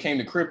 But when it came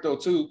to crypto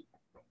too,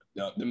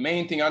 the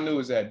main thing I knew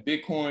is that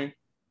Bitcoin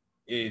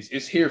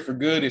it's here for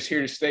good, it's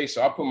here to stay.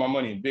 So I put my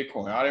money in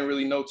Bitcoin. I didn't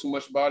really know too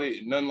much about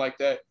it, nothing like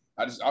that.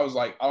 I was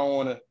like, I don't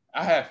want to.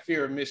 I had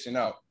fear of missing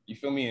out. You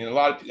feel me? And a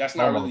lot of that's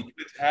not really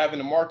good to have in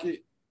the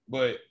market,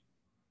 but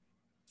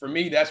for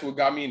me, that's what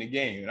got me in the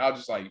game. And I was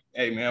just like,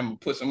 hey man, I'm gonna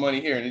put some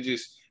money here. And it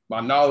just, my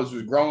knowledge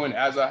was growing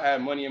as I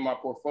had money in my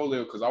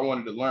portfolio because I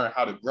wanted to learn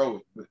how to grow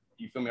it. But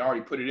you feel me? I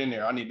already put it in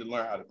there. I need to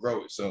learn how to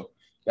grow it. So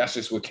that's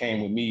just what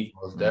came with me.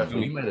 Most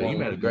definitely. You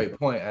made a great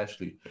point,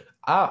 actually.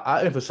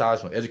 I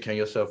emphasize on educating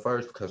yourself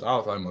first because I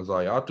was like,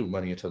 Mosiah, I threw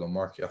money into the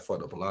market. I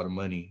fucked up a lot of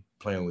money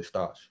playing with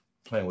stocks,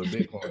 playing with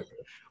Bitcoin.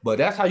 But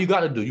that's how you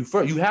got to do.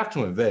 You have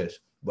to invest.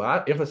 But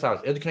I emphasize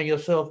educating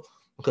yourself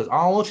because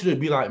I don't want you to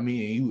be like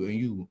me and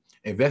you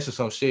invest in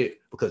some shit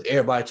because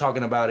everybody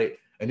talking about it,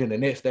 and then the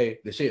next day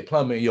the shit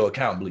plummeting, your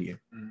account bleeding.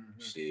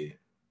 Shit.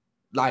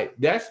 Like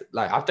that's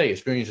like I think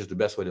experience is the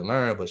best way to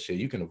learn, but shit,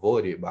 you can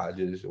avoid it by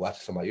just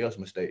watching somebody else's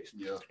mistakes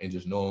and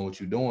just knowing what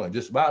you're doing.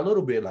 Just by a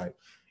little bit, like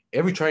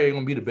every trade ain't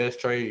gonna be the best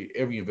trade.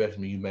 Every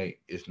investment you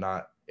make is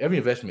not. Every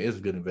investment is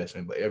a good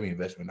investment, but every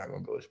investment not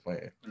gonna go as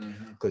planned.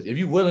 Because if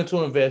you're willing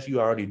to invest,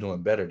 you're already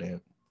doing better than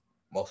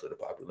most of the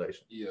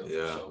population.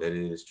 Yeah, that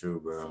is true,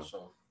 bro.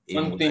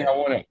 One thing I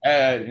want to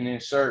add and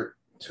insert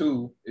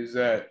too is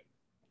that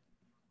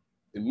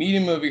the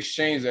medium of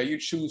exchange that you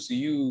choose to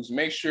use,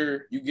 make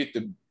sure you get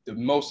the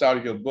most out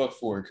of your buck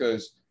for it.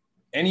 Because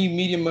any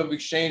medium of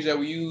exchange that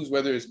we use,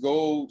 whether it's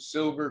gold,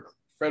 silver,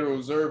 Federal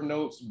Reserve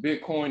notes,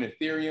 Bitcoin,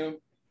 Ethereum,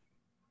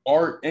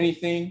 art,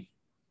 anything,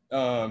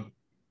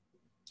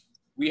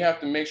 we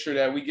have to make sure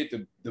that we get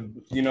the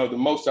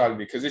most out of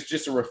it because it's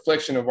just a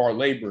reflection of our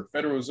labor.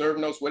 Federal Reserve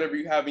notes, whatever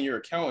you have in your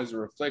account is a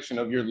reflection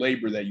of your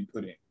labor that you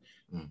put in.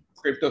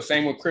 Crypto,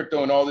 same with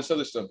crypto and all this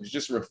other stuff. It's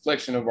just a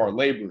reflection of our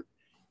labor.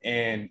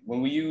 And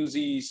when we use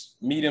these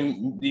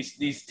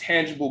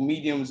tangible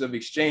mediums of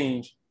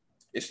exchange,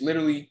 it's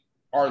literally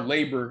our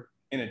labor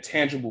in a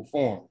tangible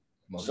form.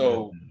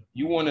 So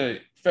you want to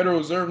Federal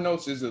Reserve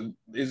notes is the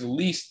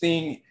least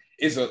thing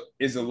is a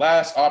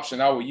last option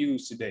I would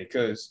use today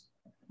because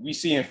we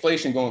see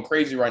inflation going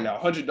crazy right now.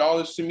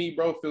 $100 to me,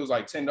 bro, feels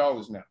like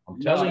 $10 now. I'm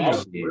telling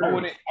you,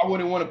 I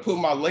wouldn't want to put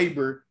my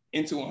labor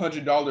into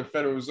 $100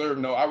 Federal Reserve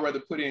note. I'd rather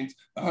put in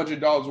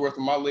 $100 worth of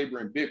my labor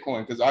in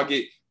Bitcoin because I'll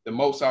get the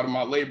most out of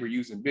my labor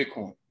using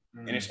Bitcoin.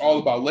 And it's all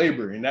about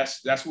labor. And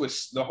that's what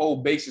the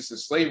whole basis of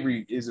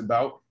slavery is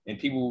about. And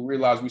people will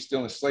realize we're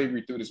still in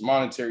slavery through this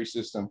monetary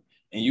system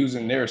and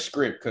using their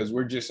script because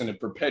we're just in a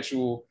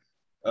perpetual,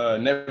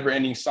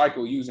 never-ending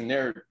cycle using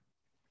their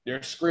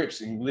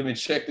scripts and living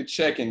check to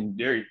check. And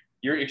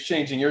you're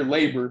exchanging your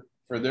labor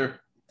for their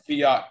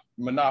fiat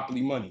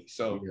monopoly money.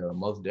 So yeah,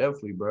 most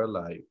definitely, bro.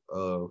 Like,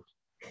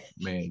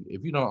 man,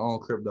 if you don't own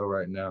crypto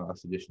right now, I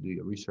suggest you do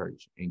your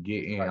research and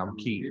get in. I'm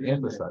keep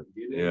emphasizing,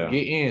 get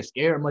in.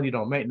 Scared money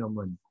don't make no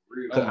money.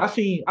 Cause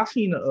I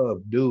seen a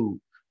dude.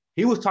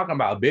 He was talking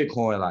about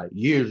Bitcoin like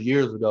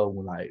years ago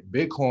when like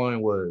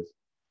Bitcoin was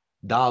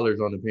dollars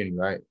on the penny,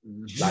 right?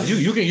 Like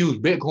you can use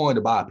Bitcoin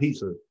to buy a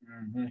pizza,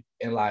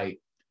 and like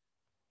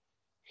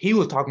he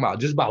was talking about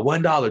just about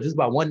 $1, just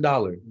about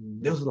 $1.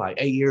 This was like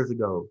 8 years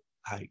ago.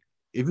 Like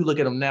if you look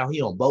at him now,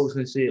 he on boats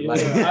and shit.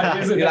 Like,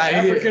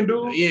 African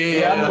dude.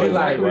 Yeah,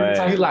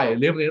 he's like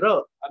living it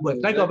up.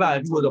 But think about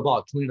if you would have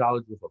bought $20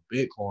 worth of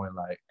Bitcoin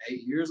like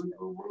 8 years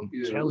ago, bro. I'm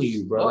telling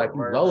you, bro. Like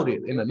you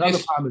loaded. And another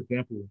prime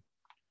example.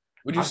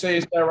 Would you say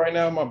it's that right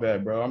now? My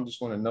bad, bro. I'm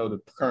just want to know the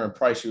current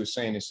price you were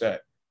saying it's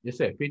at.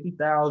 It's at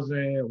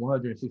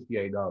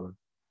 $50,168.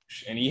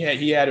 And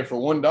he had it for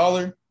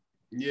 $1.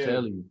 Yeah.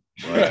 Tell you.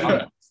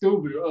 I'm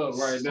stupid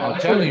right now. I'm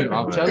telling you,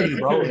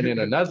 bro. And then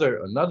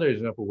another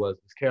example was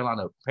this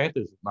Carolina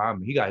Panthers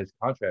lineman. He got his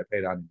contract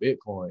paid out in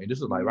Bitcoin, and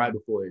this was like right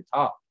before it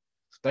topped.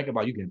 So think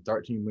about you getting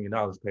 $13 million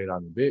paid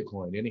out in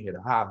Bitcoin, then it hit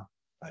a high.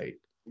 Like,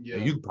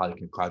 you probably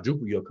can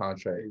quadruple your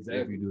contract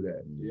if you do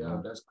that.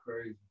 Yeah, that's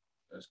crazy.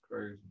 That's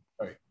crazy.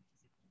 Right.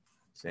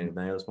 Is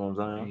anything else from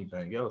Zion?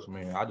 Anything else,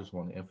 man? I just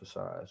want to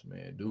emphasize,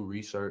 man. Do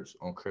research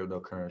on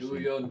cryptocurrency. Do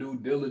your due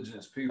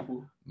diligence,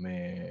 people.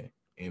 Man.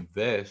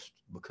 Invest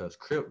because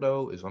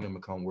crypto is only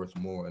become worth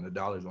more and the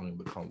dollar's only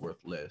become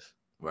worth less.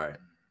 Right.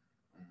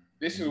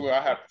 This is what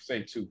I have to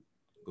say too.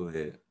 Go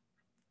ahead.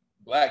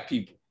 Black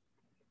people.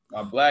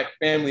 My black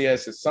family,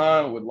 as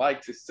Hassan would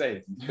like to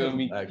say. You feel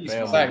me? Black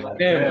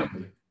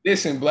family.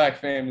 Listen,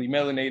 black family,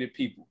 melanated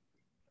people.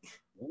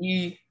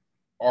 We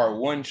are a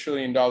 $1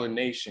 trillion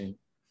nation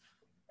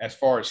as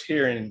far as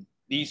here in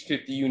these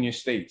 50 union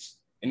states.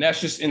 And that's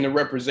just in the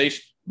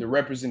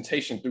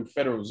representation through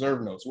Federal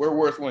Reserve notes. We're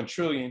worth $1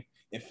 trillion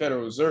in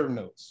Federal Reserve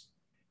notes.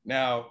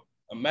 Now,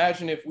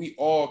 imagine if we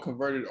all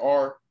converted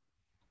our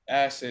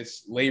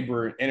assets,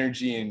 labor,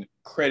 energy, and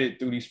credit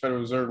through these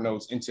Federal Reserve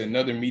notes into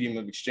another medium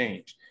of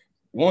exchange.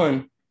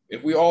 One,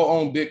 if we all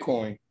own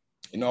Bitcoin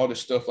and all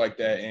this stuff like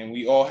that, and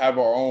we all have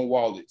our own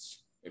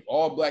wallets, if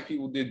all black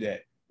people did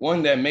that,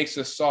 one, that makes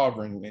us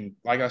sovereign. And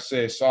like I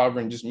said,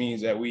 sovereign just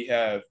means that we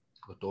have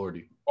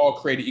authority. All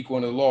created equal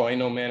under the law. Ain't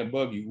no man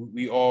above you.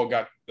 We all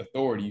got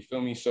authority. You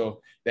feel me?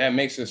 So that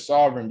makes us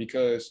sovereign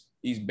because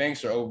these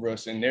banks are over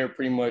us and they're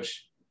pretty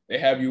much, they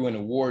have you in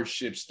a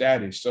wardship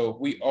status. So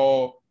we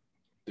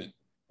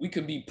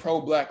could be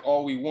pro-black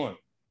all we want,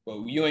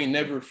 but you ain't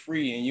never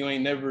free and you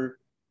ain't never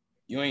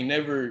you ain't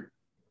never,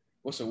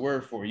 what's the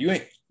word for it? You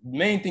ain't,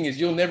 main thing is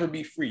you'll never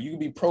be free. You can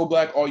be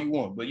pro-black all you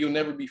want, but you'll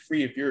never be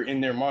free if you're in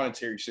their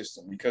monetary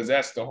system, because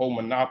that's the whole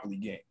monopoly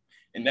game.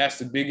 And that's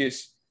the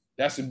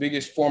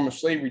biggest form of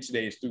slavery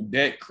today, is through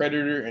debt,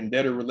 creditor, and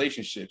debtor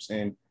relationships.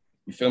 And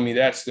you feel me?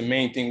 That's the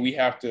main thing we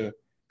have to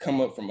come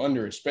up from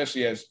under,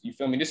 especially as, you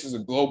feel me, this is a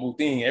global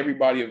thing.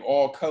 Everybody of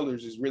all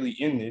colors is really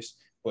in this,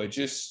 but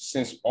just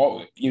since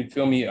all, you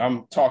feel me,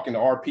 I'm talking to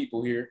our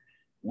people here,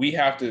 we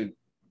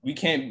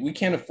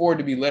can't afford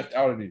to be left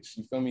out of this.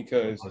 You feel me?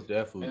 Because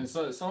definitely. And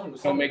so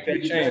some make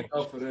that change.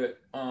 off of that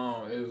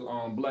is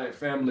Black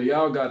family.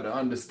 Y'all got to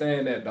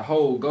understand that the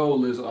whole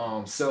goal is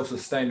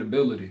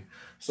self-sustainability.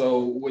 So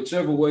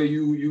whichever way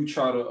you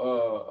try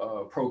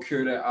to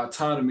procure that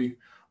autonomy,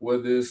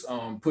 whether it's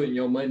putting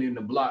your money in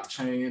the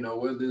blockchain or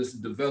whether it's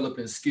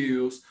developing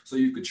skills so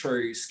you could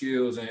trade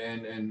skills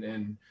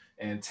and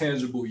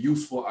tangible,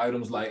 useful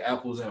items like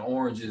apples and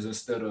oranges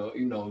instead of,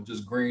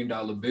 just green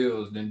dollar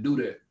bills, then do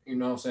that. You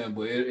know what I'm saying?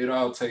 But it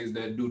all takes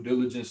that due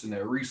diligence and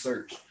that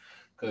research.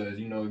 Because, if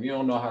you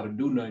don't know how to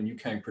do nothing, you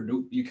can't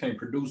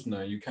produce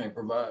nothing. You can't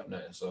provide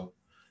nothing. So,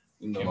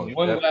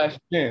 one last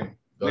thing.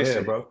 Go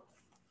ahead, bro.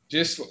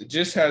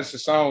 Just as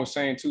Hassan was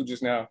saying too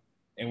just now,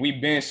 and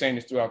we've been saying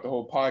this throughout the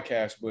whole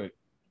podcast, but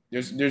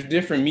there's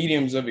different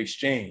mediums of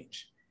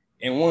exchange.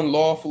 And one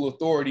lawful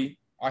authority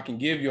I can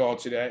give y'all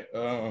to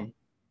that,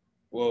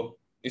 well,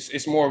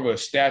 it's more of a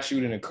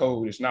statute and a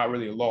code. It's not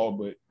really a law,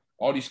 but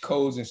all these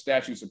codes and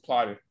statutes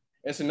apply to,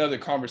 that's another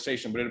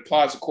conversation, but it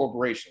applies to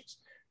corporations.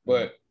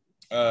 But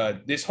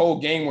this whole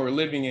game we're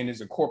living in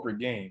is a corporate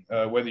game,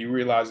 whether you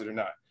realize it or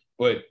not.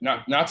 But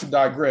not to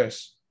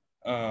digress,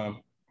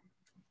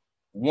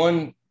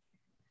 one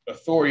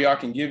authority I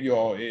can give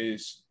y'all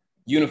is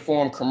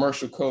Uniform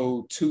Commercial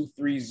Code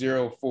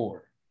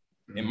 2304.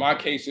 In my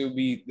case, it would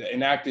be the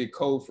enacted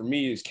code for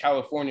me is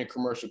California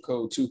Commercial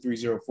Code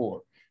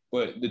 2304.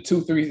 But the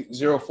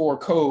 2304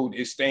 code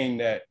is saying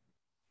that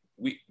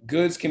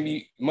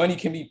money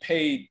can be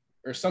paid,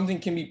 or something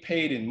can be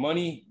paid in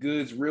money,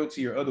 goods,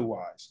 realty, or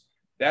otherwise.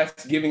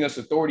 That's giving us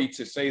authority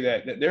to say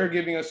that they're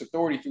giving us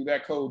authority through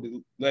that code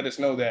to let us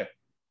know that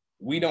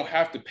we don't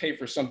have to pay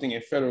for something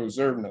in Federal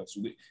Reserve notes.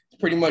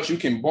 Pretty much you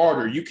can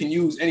barter. You can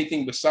use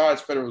anything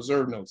besides Federal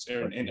Reserve notes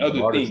and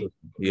other things.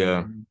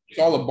 Yeah. It's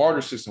all a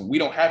barter system. We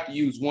don't have to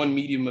use one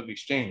medium of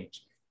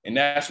exchange. And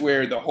that's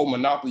where the whole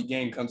monopoly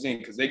game comes in,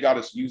 because they got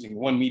us using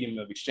one medium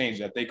of exchange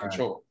that they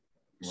control.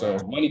 Right. So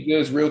money,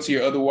 goods, realty,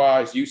 or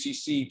otherwise,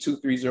 UCC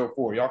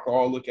 2304. Y'all can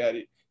all look at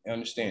it and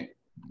understand it.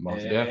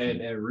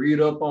 And read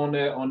up on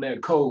that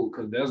code,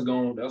 because that's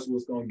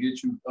what's gonna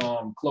get you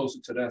closer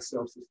to that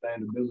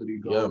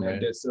self-sustainability goal,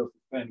 that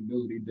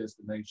self-sustainability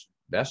destination.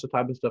 That's the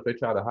type of stuff they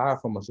try to hide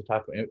from us, the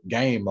type of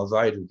game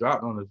Mosiah just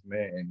dropped on us,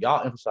 man. And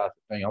y'all emphasize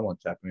the thing I want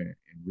to tap in and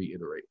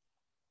reiterate.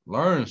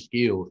 Learn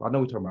skills. I know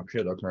we're talking about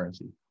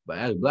cryptocurrency, but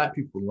as Black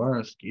people,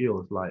 learn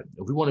skills. Like,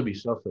 if we want to be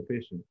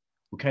self-sufficient,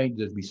 we can't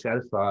just be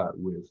satisfied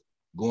with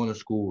going to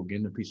school,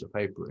 getting a piece of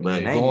paper, and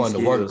then going to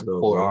work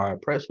for our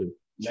oppressor.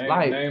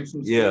 Name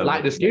some skills.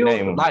 Like the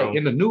skills, like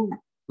in the new,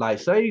 like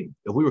say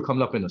if we were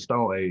coming up in the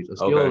Stone Age, a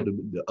skill,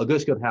 a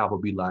good skill to have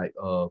would be like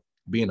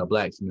being a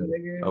blacksmith,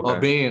 or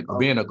being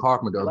a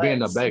carpenter, or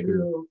being a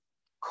baker,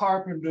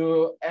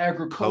 carpenter,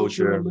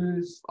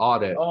 agriculturalist, all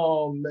that.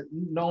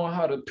 Knowing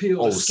how to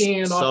peel the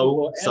skin off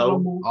of an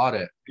animal, all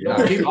that.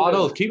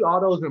 Keep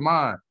all those in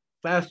mind.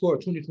 Fast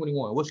forward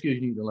 2021. What skills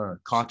you need to learn?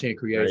 Content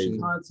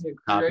creation,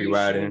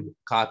 copywriting,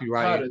 how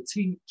to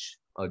teach.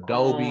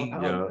 Adobe,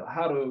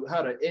 how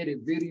to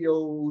edit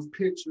videos,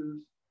 pictures.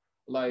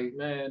 Like,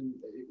 man,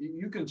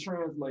 you can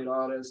translate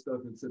all that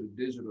stuff into the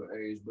digital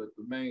age, but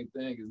the main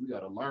thing is we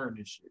got to learn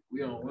this shit. We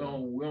don't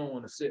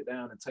want to sit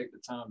down and take the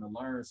time to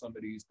learn some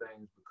of these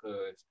things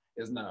because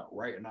it's not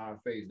right in our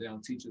face. They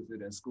don't teach us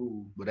it in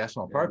school. But that's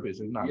on purpose.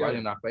 It's not right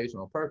in our face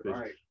on purpose.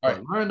 Right.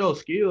 But learn those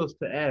skills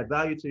to add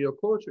value to your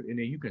culture, and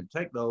then you can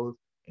take those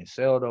and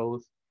sell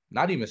those.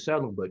 Not even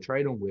sell them, but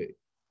trade them with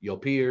your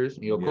peers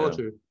and your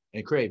culture,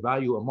 and create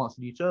value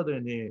amongst each other.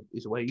 And then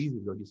it's way easier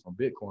to go get some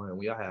Bitcoin. And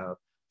we all have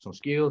some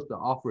skills to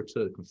offer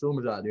to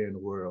consumers out there in the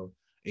world.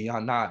 And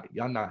y'all not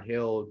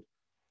held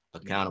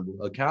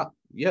accountable.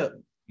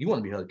 You want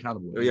to be held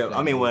accountable. Yeah,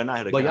 I mean, well, not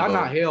held accountable. But y'all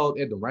not held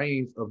at the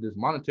reins of this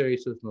monetary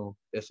system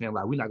that's saying,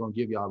 like, we're not going to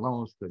give y'all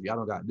loans because y'all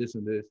don't got this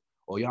and this,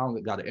 or y'all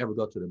don't got to ever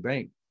go to the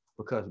bank.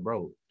 Because,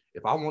 bro,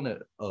 if I want to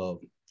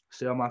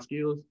sell my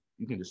skills,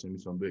 you can just send me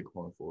some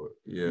Bitcoin for it.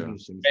 Yeah.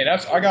 Hey,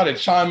 I got to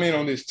chime in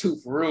on this too,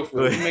 for real.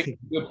 You make a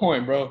good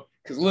point, bro.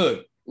 Because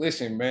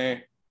listen,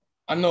 man,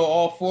 I know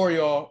all four of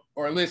y'all,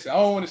 or listen, I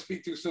don't want to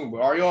speak too soon,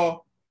 but are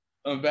y'all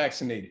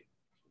unvaccinated?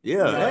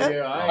 Yeah.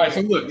 All right,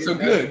 so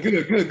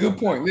good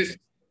point. Listen,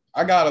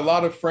 I got a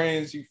lot of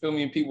friends, you feel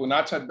me, and people,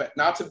 not to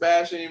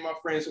bash any of my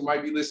friends who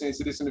might be listening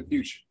to this in the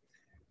future.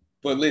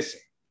 But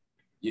listen,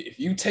 if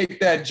you take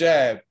that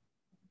jab,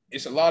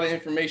 it's a lot of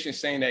information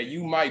saying that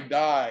you might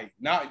die,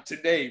 not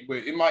today,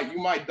 but you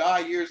might die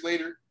years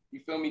later. You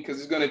feel me? Because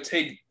it's going to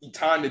take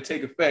time to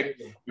take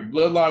effect. Your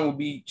bloodline will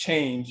be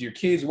changed. Your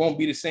kids won't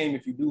be the same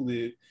if you do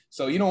live.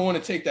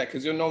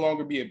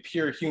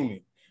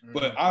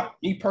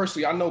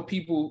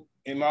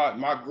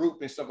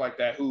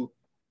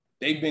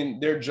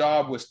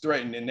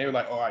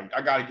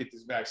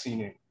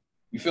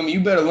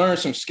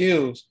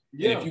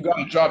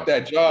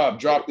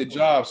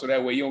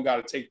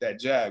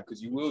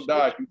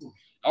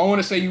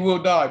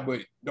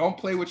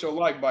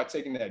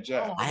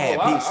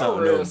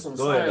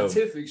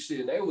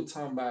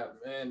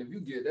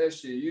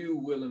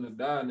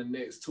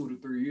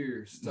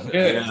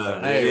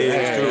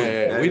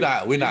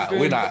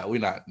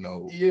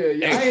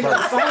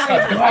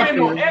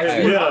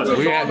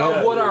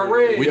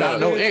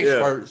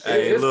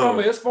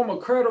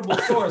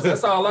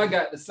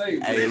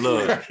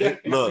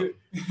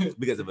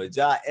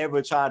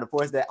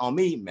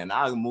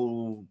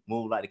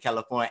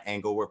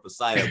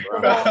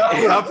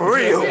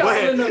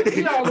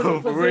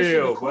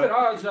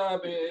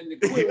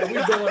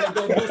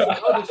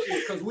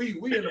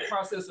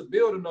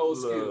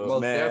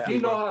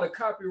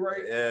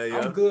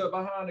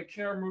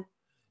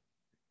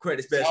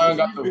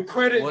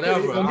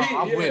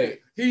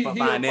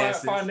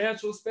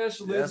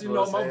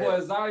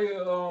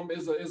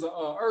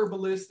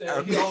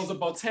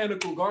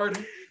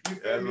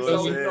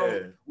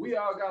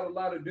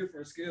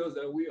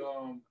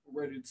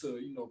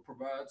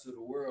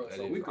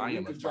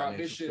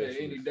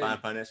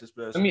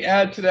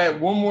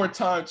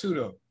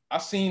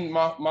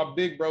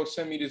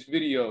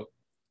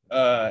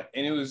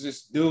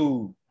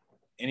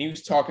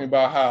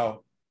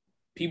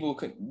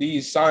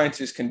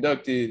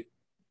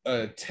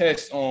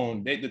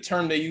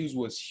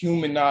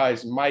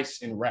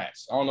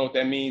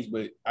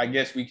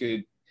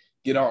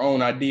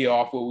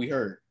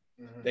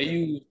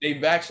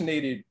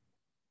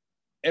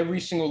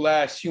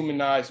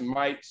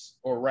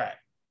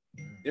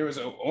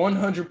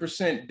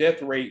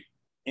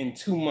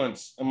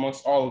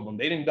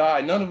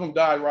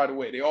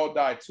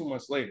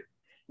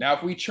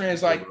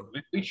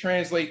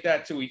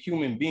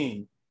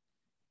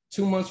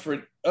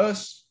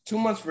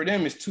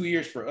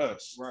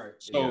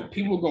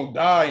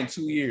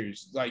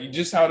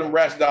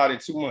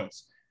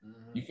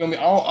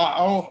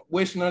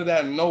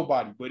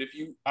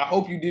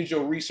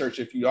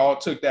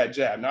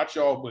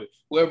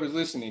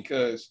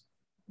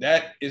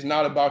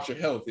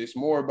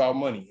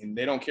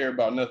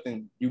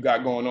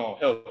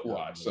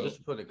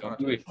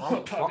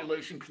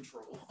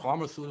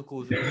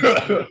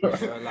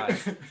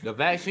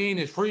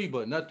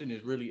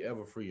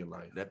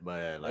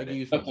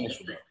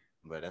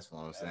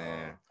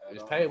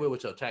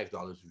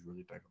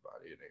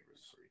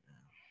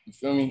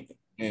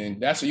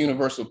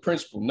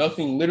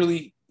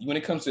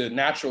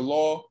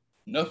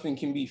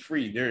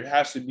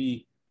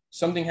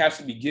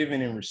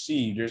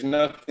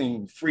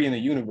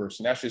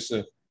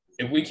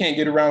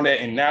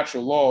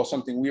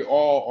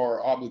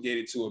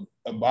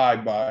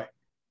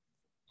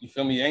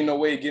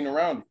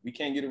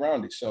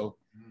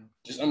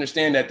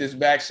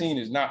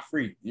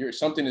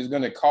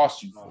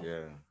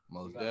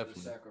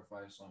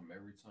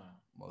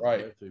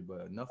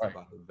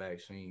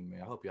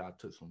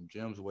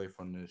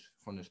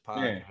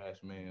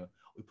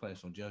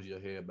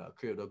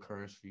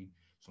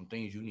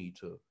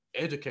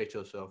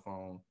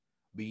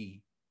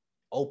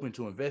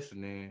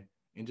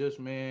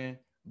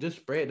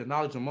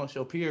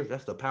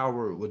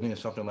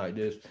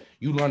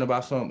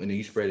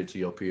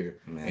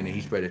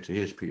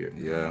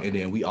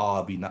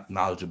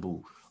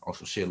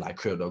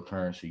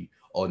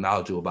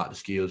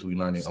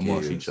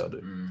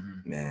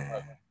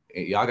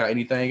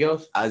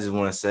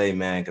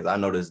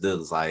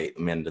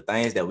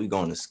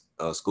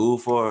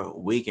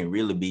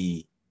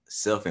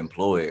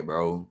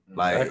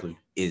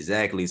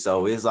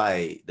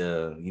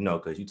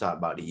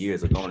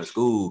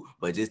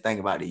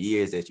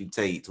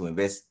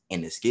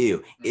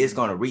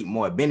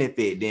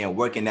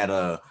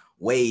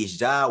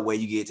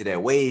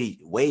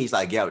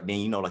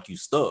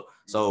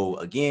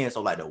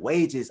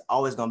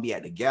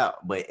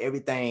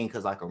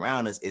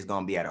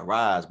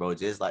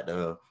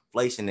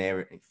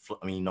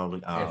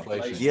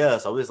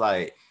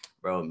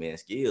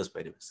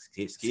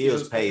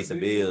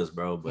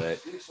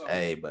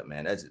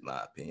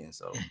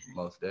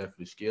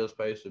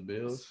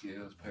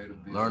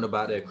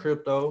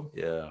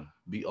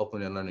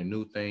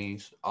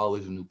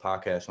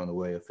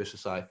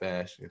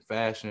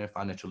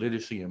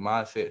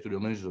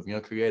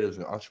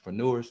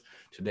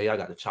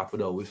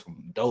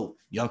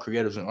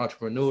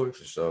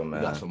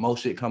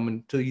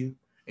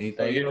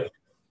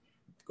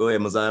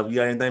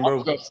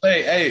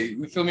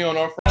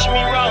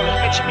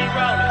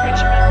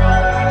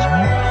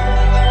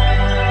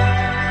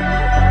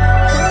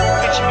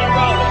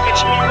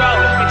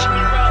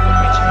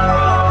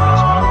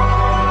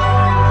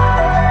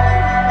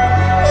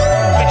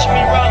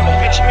 rolling,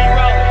 picture me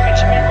rolling,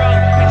 picture me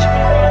rolling, picture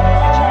me rolling,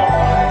 picture me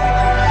rolling,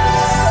 picture me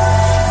rolling.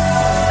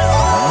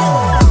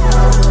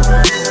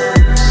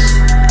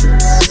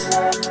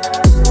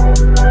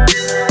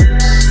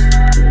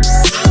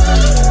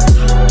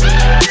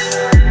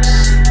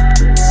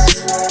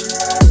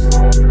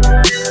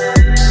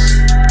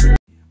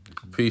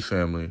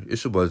 family.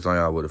 It's your boy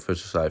Zion with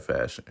Official Site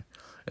Fashion.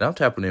 And I'm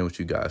tapping in with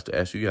you guys to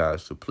ask you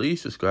guys to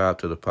please subscribe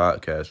to the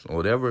podcast on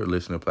whatever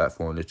listening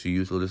platform that you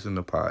use to listen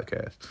to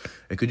podcasts.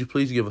 And could you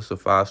please give us a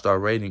 5-star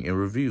rating and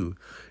review?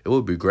 It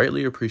would be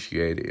greatly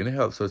appreciated, and it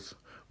helps us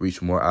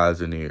reach more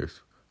eyes and ears.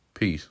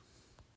 Peace.